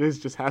stretches,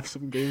 just have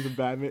some games of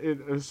badminton.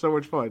 It was so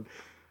much fun.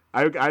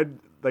 I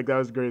like that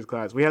was the greatest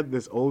class. We had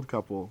this old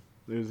couple.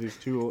 There was these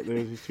two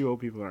old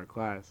people in our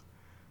class,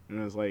 and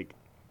it was like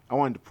I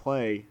wanted to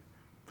play,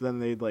 but then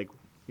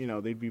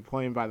they'd be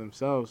playing by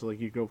themselves, so like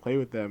you go play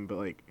with them, but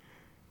like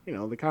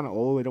they're kind of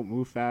old, they don't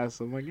move fast.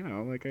 So I'm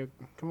like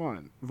come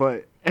on,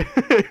 but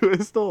it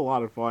was still a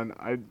lot of fun.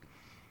 I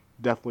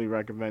definitely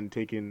recommend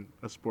taking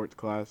a sports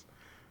class.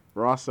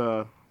 Ross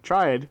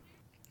tried.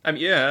 I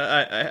mean,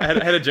 yeah, I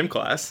had a gym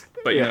class,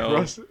 but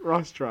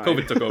Ross tried.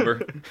 COVID took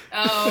over.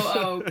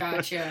 Oh,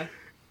 gotcha.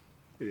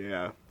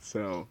 Yeah,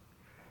 so,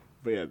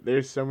 but yeah,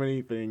 there's so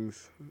many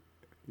things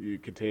you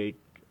could take.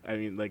 I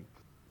mean, like,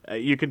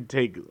 you could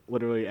take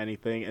literally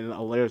anything, and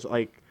there's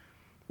like,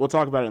 we'll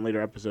talk about it in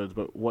later episodes,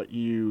 but what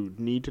you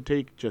need to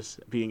take just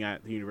being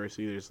at the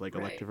university, there's like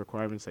elective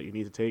requirements that you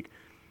need to take,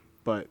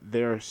 but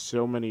there are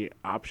so many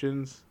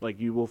options. Like,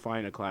 you will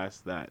find a class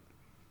that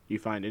you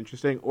find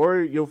interesting,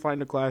 or you'll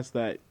find a class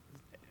that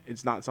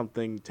it's not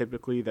something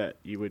typically that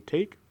you would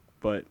take,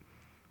 but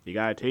you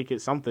gotta take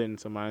it something,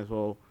 so might as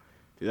well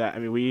do that. I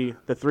mean,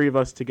 the three of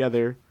us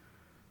together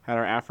had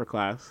our Afro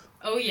class.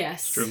 Oh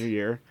yes. Senior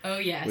year. Oh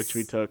yes. Which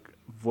we took,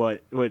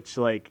 which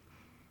like,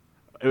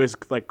 it was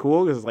like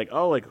cool because it's like,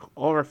 oh, like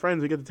all of our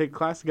friends, we get to take a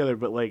class together,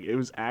 but like it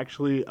was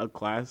actually a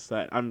class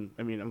that I'm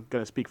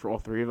gonna speak for all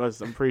three of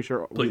us. I'm pretty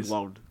sure we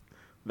loved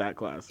that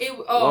class. It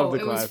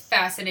was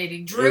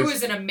fascinating. Drew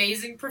is an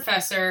amazing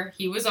professor.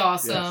 He was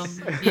awesome.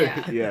 Yes.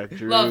 Yeah. Yeah,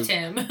 Drew loved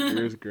him.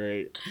 Drew's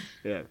great.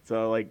 Yeah.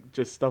 So like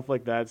just stuff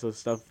like that. So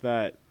stuff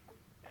that,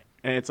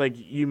 and it's like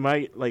you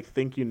might like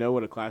think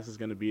what a class is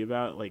going to be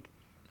about. Like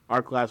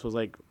our class was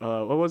like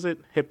what was it?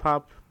 Hip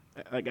hop,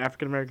 like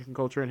African American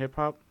culture and hip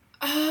hop.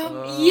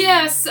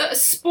 Yes,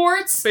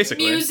 sports,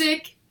 basically.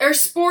 music, or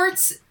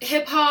sports,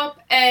 hip hop,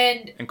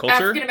 and culture?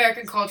 African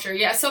American culture.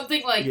 Yeah,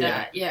 something like Yeah.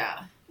 that.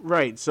 Yeah.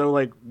 Right. So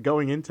like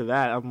going into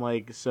that, I'm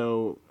like,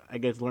 so I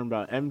get to learn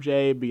about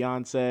MJ,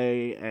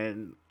 Beyonce,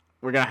 and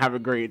we're gonna have a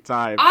great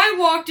time. I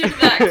walked into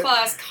that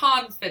class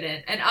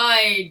confident, and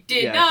I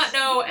did Yes. not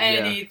know Yeah.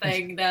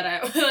 anything that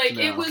I like.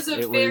 No, it was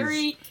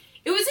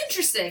It was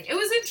interesting. It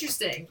was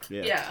interesting.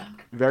 Yeah.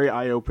 Very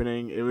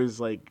eye-opening. It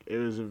was a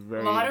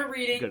very A lot of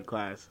reading good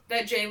class.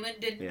 that Jalen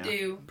didn't Yeah.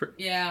 do.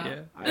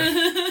 Yeah.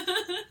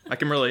 I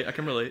can relate.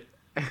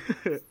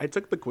 I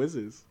took the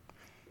quizzes.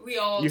 We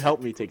all. You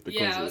helped me take the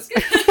Yeah, I quizzes.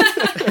 was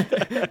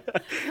gonna...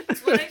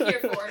 That's what I'm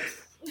here for.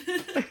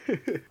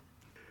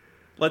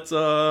 Let's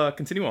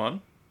continue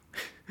on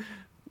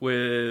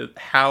with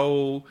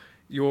how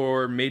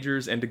your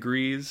majors and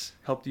degrees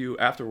helped you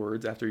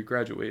afterwards after you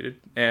graduated.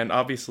 And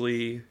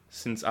obviously,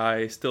 since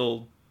I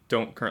still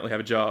don't currently have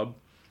a job,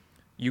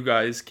 you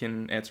guys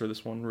can answer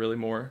this one really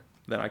more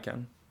than I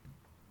can.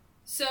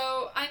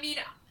 So, I mean,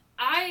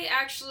 I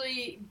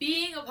actually,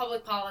 being a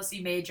public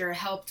policy major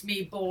helped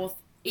me both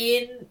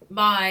during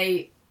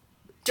my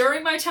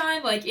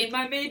time, like in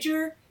my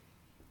major,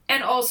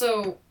 and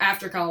also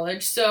after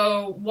college.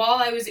 So while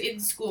I was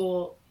in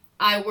school,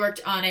 I worked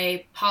on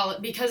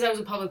because I was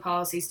a public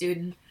policy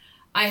student,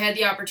 I had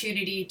the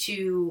opportunity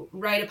to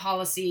write a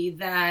policy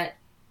that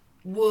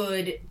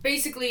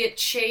it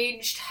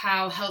changed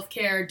how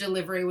healthcare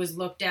delivery was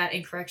looked at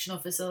in correctional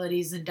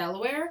facilities in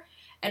Delaware.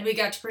 And we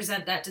got to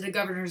present that to the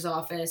governor's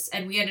office,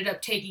 and we ended up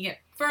taking it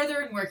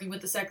further and working with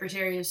the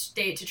Secretary of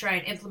State to try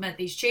and implement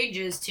these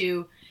changes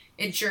to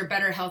ensure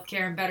better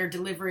healthcare and better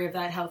delivery of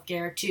that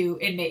healthcare to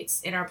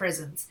inmates in our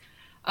prisons.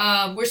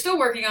 We're still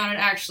working on it,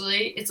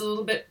 actually. It's a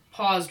little bit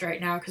paused right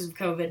now because of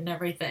COVID and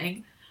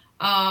everything.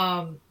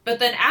 But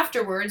then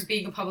afterwards,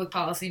 being a public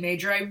policy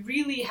major, I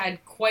really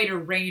had quite a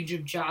range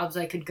of jobs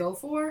I could go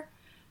for.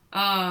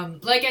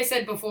 Like I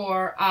said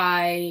before,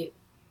 I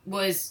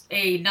was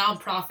a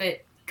nonprofit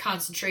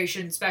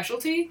concentration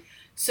specialty.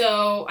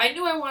 So I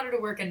knew I wanted to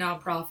work in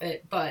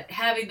nonprofit, but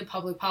having the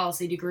public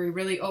policy degree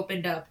really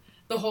opened up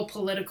the whole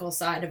political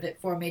side of it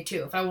for me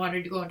too. If I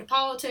wanted to go into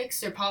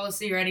politics or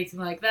policy or anything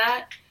like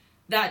that,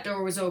 that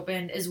door was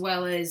open, as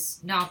well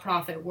as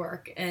nonprofit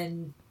work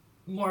and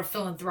more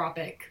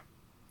philanthropic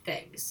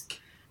things.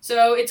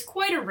 So it's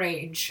quite a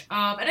range.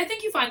 And I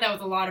think you find that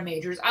with a lot of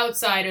majors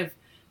outside of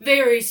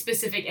very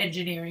specific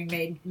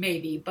engineering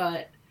maybe,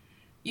 but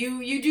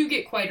you do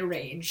get quite a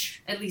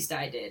range. At least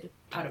I did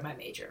out of my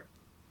major.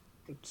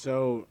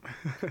 So,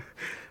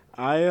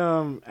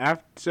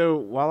 so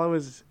while I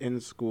was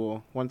in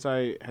school, once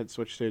I had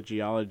switched to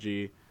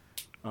geology,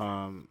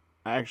 I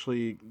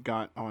actually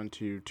got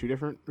onto two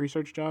different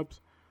research jobs.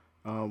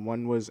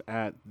 One was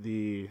at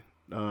the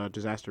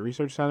Disaster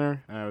Research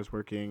Center, and I was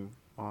working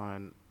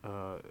on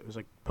it was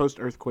like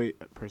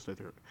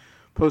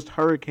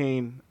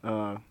post-hurricane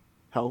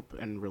help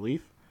and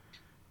relief.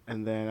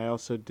 And then I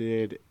also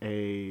did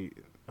a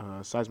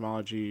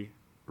seismology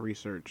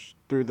research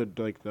through the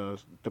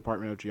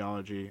Department of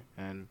Geology,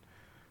 and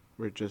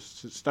we're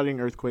just studying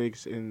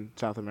earthquakes in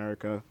South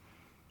America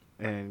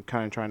and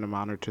kind of trying to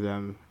monitor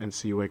them and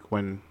see like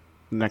when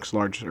the next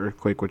large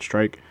earthquake would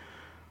strike.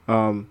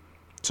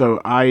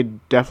 So I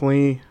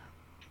definitely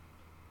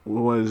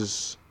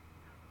was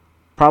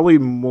probably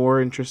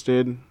more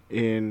interested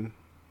in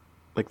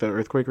like the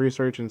earthquake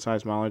research and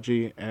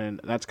seismology, and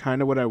that's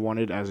kind of what I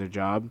wanted as a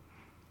job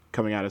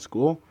coming out of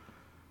school.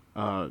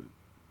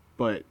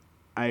 But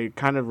I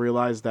kind of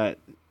realized that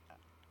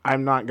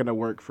I'm not going to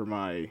work for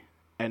my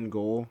end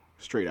goal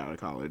straight out of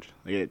college.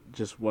 Like, it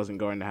just wasn't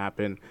going to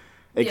happen.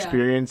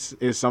 Experience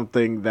is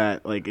something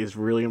that like is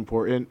really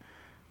important.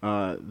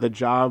 The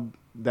job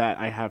that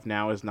I have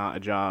now is not a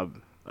job,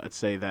 let's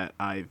say, that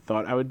I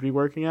thought I would be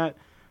working at,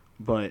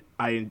 but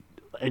I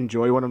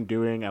enjoy what I'm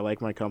doing. I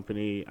like my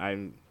company.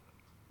 I'm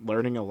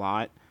learning a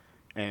lot,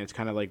 and it's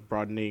kind of like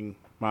broadening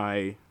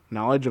my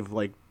knowledge of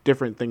like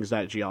different things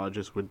that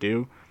geologists would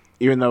do,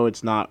 even though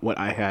it's not what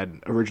I had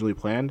originally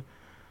planned.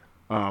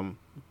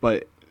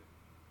 But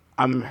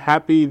I'm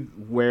happy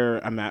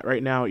where I'm at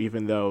right now,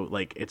 even though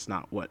like it's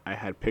not what I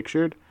had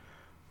pictured.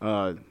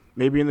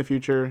 Maybe in the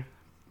future,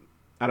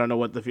 I don't know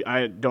what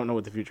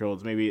the future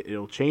holds. Maybe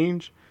it'll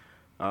change.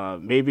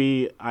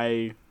 Maybe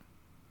I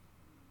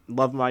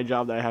love my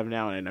job that I have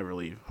now and I never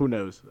leave. Who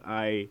knows?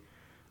 I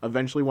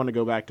eventually want to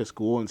go back to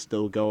school and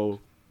still go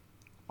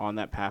on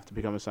that path to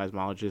become a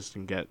seismologist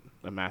and get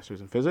a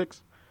master's in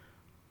physics.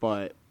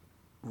 But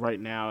right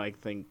now, I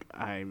think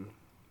I'm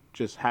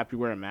just happy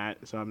where I'm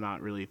at, so I'm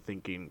not really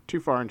thinking too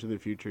far into the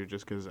future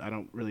just because I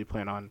don't really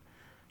plan on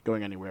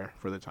going anywhere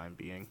for the time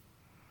being.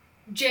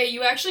 Jay,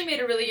 you actually made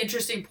a really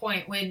interesting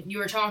point when you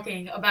were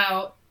talking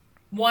about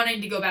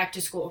wanting to go back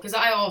to school, because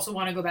I also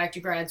want to go back to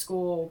grad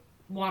school,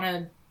 want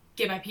to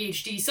get my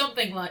PhD,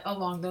 something like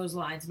along those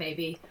lines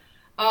maybe.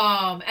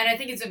 And I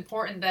think it's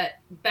important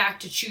that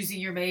back to choosing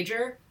your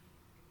major,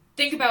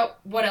 think about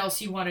what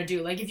else you want to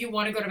do. Like if you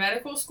want to go to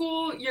medical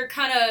school, you're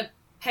kind of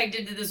pegged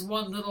into this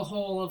one little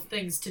hole of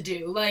things to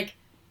do. Like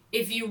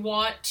if you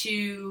want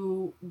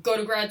to go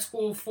to grad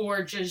school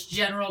for just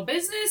general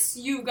business,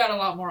 you've got a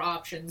lot more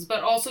options.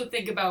 But also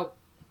think about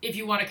if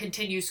you want to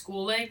continue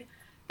schooling,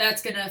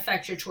 that's going to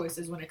affect your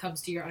choices when it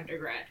comes to your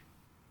undergrad.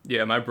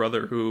 Yeah, my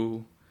brother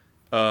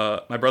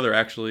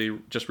actually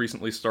just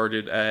recently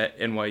started at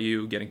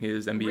NYU getting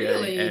his MBA,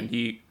 Really? and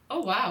he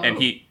Oh, wow.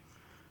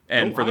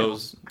 for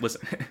those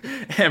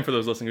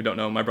listening who don't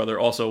know, my brother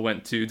also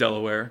went to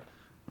Delaware,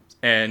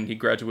 and he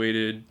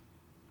graduated.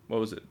 What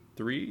was it?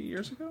 3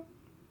 years ago?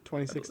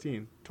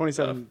 2016,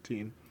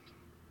 2017,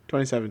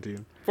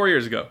 2017. 4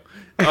 years ago.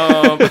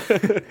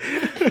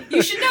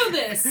 You should know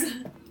this.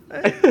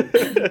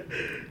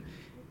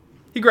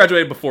 He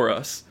graduated before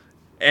us,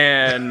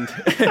 and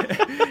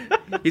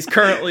he's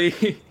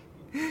currently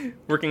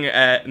working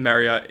at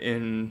Marriott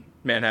in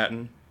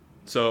Manhattan.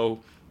 So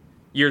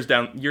years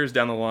down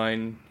the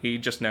line, he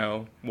just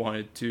now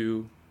wanted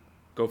to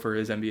go for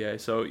his MBA.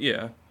 So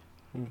yeah.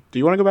 Do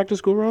you want to go back to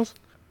school, Ross?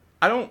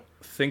 I don't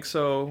think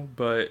so,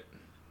 but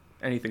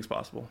anything's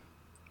possible.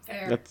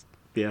 Fair.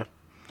 Yeah.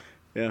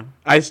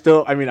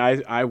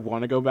 I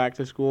want to go back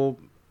to school,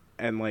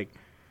 and like,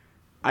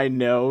 I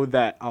know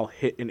that I'll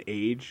hit an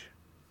age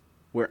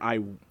where I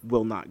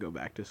will not go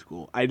back to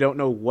school. I don't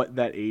know what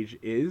that age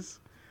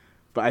is,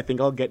 but I think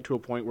I'll get to a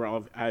point where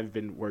I've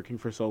been working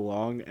for so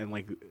long, and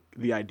like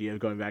the idea of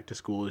going back to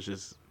school is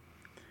just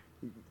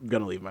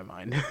gonna leave my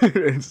mind.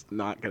 It's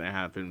not gonna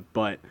happen.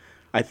 But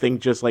I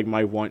think just like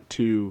my want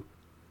to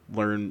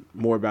learn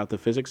more about the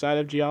physics side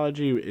of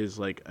geology is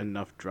like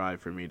enough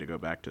drive for me to go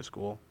back to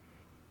school.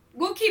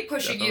 We'll keep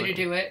pushing you to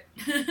do it.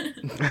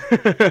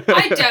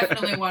 I I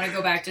definitely want to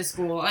go back to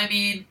school. I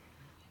mean,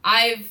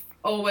 I've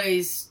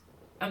always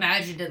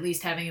imagined at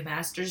least having a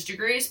master's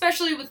degree,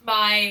 especially with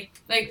my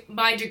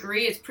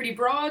degree. It's pretty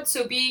broad,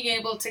 so being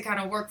able to kind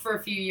of work for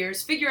a few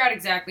years, figure out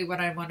exactly what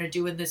I want to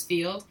do in this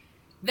field,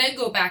 then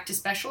go back to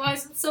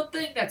specialize in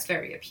something, that's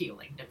very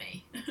appealing to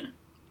me.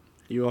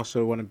 You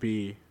also want to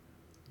be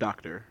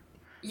doctor.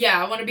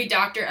 Yeah, I want to be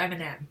Dr.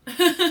 Eminem.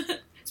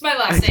 It's my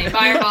last name,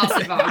 Meyer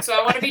Valsenbach, so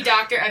I want to be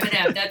Dr.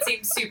 Eminem. That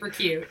seems super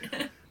cute.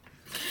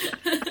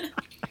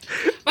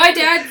 My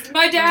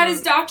dad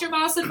is Dr.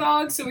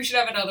 Mossenbog, so we should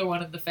have another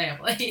one in the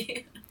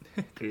family.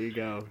 There you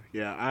go.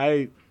 Yeah,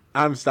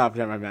 I'm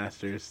stopping at my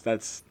master's.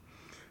 That's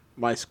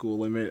my school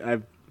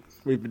limit.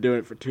 We've been doing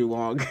it for too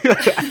long.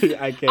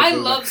 I can't. I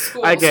love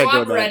school, so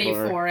I'm ready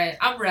for it.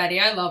 I'm ready.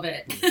 I love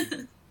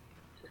it.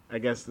 I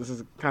guess this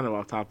is kind of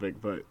off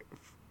topic, but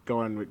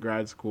going with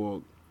grad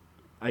school,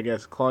 I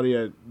guess,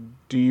 Claudia,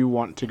 do you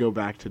want to go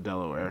back to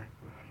Delaware?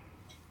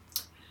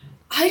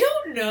 I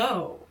don't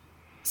know.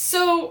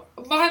 So,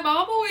 my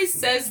mom always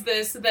says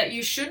this, that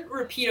you shouldn't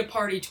repeat a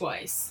party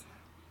twice.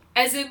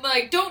 As in,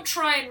 like, don't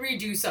try and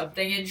redo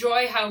something.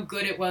 Enjoy how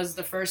good it was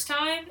the first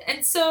time.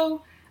 And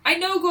so, I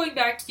know going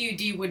back to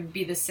UD wouldn't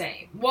be the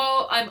same.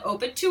 While I'm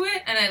open to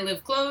it, and I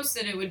live close,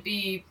 and it would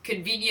be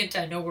convenient,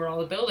 I know where all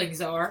the buildings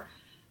are,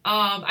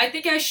 I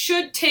think I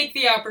should take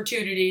the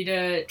opportunity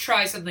to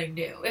try something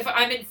new. If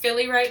I'm in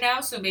Philly right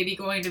now, so maybe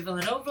going to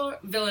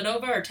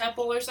Villanova or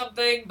Temple or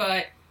something,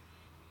 but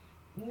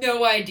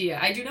no idea.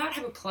 I do not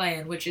have a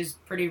plan, which is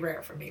pretty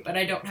rare for me, but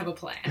I don't have a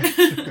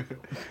plan.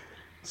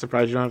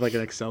 Surprised you don't have like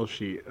an Excel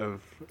sheet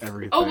of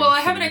everything. Oh, well,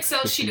 I have an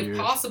Excel sheet of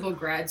possible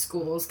grad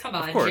schools. Come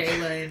on,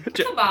 Jalen.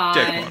 Come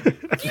on.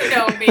 You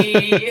know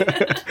me.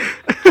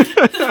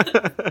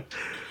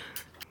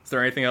 Is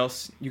there anything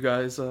else you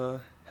guys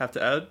have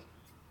to add?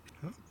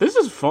 This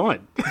is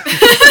fun. Jay and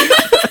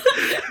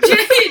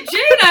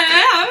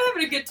I'm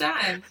having a good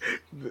time.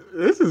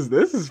 This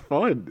is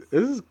fun.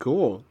 This is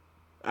cool.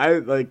 I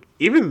like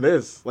even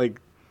this, like,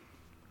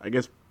 I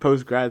guess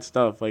post grad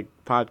stuff, like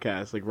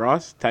podcasts. Like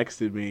Ross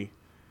texted me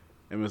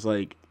and was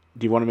like,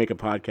 "Do you want to make a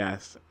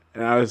podcast?"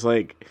 And I was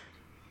like,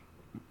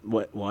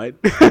 "What?" I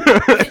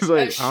was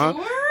like, "Huh?"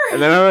 Sure.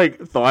 And then I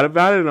like thought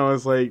about it and I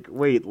was like,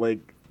 "Wait,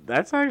 like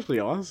that's actually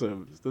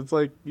awesome." It's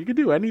like you could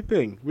do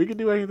anything. We could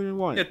do anything we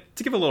want. Yeah,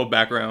 to give a little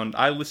background,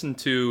 I listen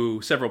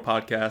to several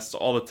podcasts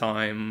all the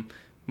time.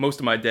 Most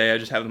of my day, I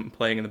just have them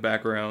playing in the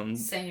background.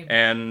 Same.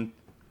 And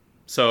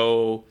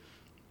so,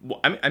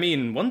 I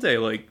mean, one day,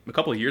 like a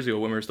couple of years ago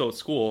when we were still at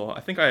school, I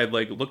think I had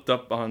like looked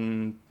up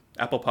on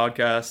Apple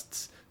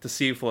Podcasts to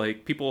see if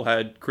like people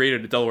had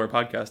created a Delaware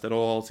podcast at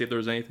all, see if there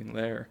was anything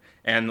there.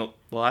 And the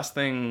last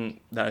thing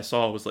that I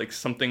saw was like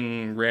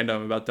something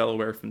random about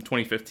Delaware from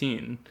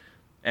 2015.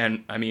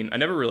 And I mean, I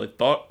never really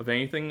thought of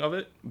anything of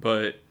it,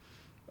 but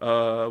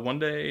one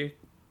day,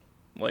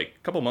 like a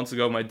couple months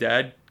ago, my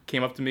dad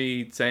came up to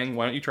me saying,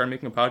 "Why don't you try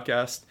making a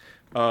podcast?"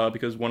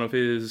 Because one of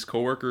his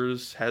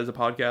coworkers has a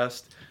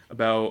podcast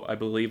about, I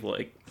believe,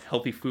 like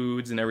healthy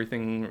foods and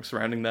everything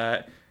surrounding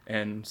that.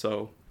 And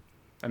so,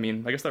 I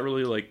mean, I guess that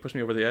really like pushed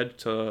me over the edge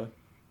to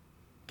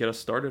get us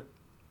started.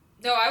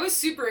 No, I was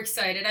super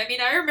excited. I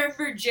mean, I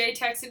remember Jay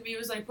texted me,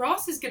 was like,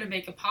 "Ross is going to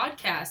make a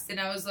podcast." And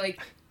I was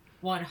like,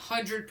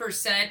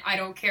 100%. I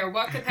don't care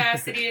what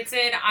capacity it's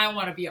in. I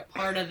want to be a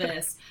part of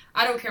this.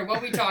 I don't care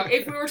what we talk.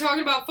 If we were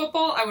talking about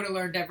football, I would have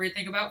learned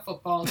everything about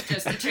football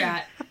just to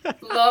chat.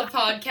 Love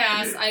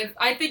podcasts.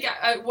 I think,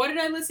 what did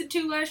I listen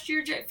to last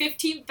year?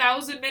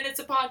 15,000 minutes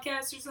of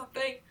podcasts or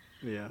something?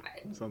 Yeah.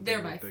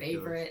 They're my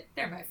favorite.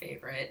 They're my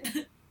favorite.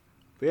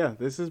 But yeah,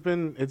 this is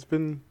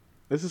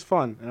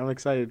fun, and I'm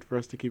excited for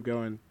us to keep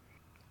going.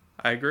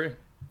 I agree.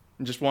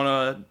 I just want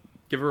to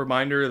give a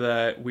reminder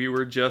that we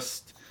were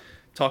just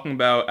talking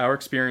about our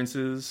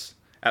experiences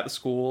at the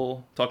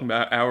school, talking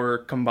about our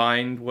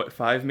combined,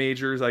 5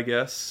 majors, I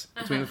guess,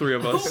 between the three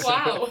of us. Oh,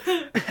 wow.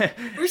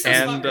 We're so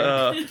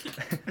And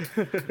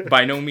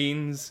by no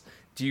means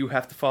do you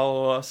have to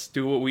follow us,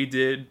 do what we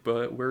did,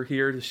 but we're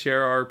here to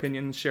share our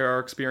opinions, share our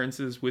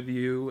experiences with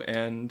you,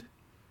 and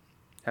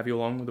have you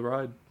along with the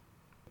ride.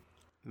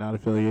 Not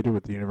affiliated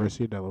with the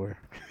University of Delaware.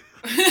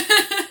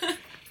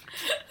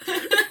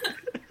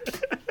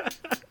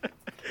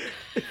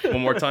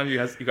 One more time, you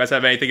guys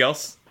have anything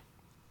else?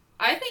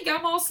 I think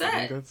I'm all I set.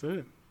 think that's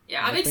it.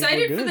 Yeah, I'm I think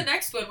excited we're for the good.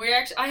 next one.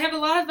 I have a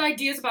lot of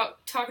ideas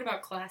about talking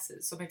about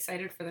classes, so I'm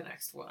excited for the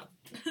next one.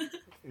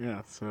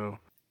 Yeah, so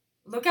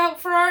Look out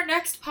for our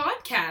next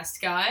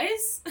podcast,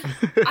 guys.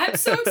 I'm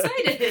so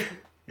excited.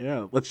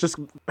 yeah, let's just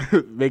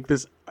make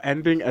this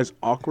ending as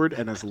awkward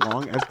and as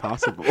long as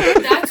possible.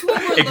 That's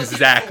what we're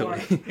Exactly.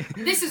 looking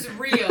for. This is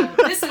real.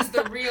 This is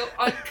the real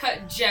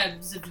uncut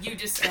gems of You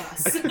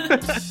Discuss.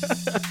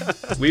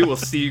 We will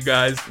see you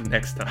guys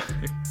next time.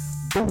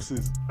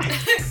 Doses.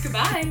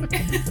 Goodbye.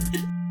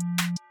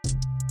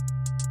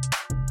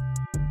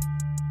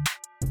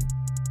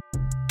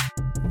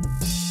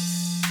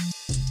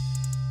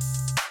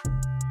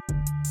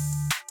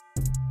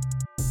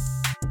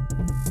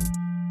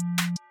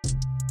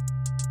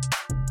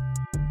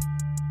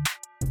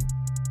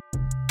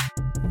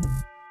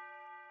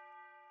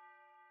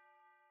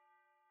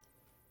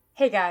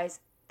 Hey guys,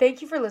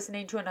 thank you for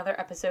listening to another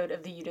episode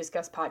of the You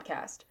Discuss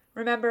podcast.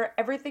 Remember,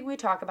 everything we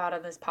talk about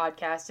on this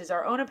podcast is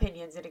our own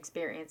opinions and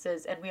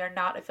experiences, and we are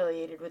not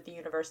affiliated with the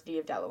University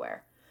of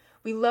Delaware.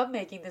 We love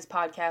making this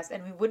podcast,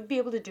 and we wouldn't be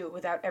able to do it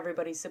without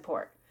everybody's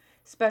support.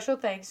 Special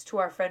thanks to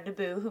our friend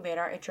Abu, who made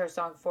our intro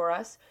song for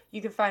us.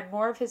 You can find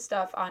more of his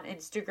stuff on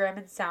Instagram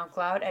and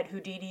SoundCloud at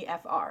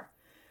HoudiniFR.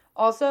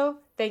 Also,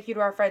 thank you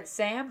to our friend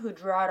Sam, who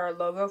drew out our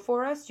logo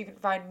for us. You can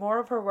find more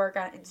of her work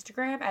on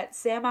Instagram at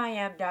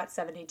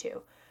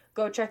samim.72.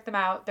 Go check them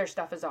out. Their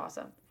stuff is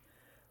awesome.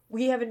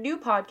 We have a new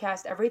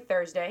podcast every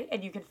Thursday,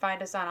 and you can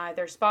find us on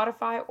either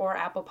Spotify or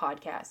Apple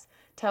Podcasts.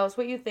 Tell us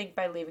what you think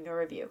by leaving a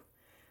review.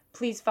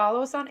 Please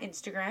follow us on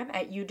Instagram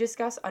at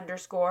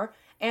youdiscuss_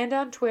 and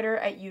on Twitter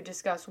at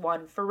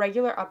youdiscuss1 for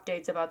regular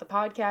updates about the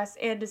podcast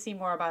and to see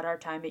more about our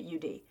time at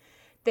UD.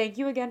 Thank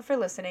you again for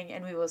listening,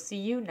 and we will see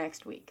you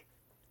next week.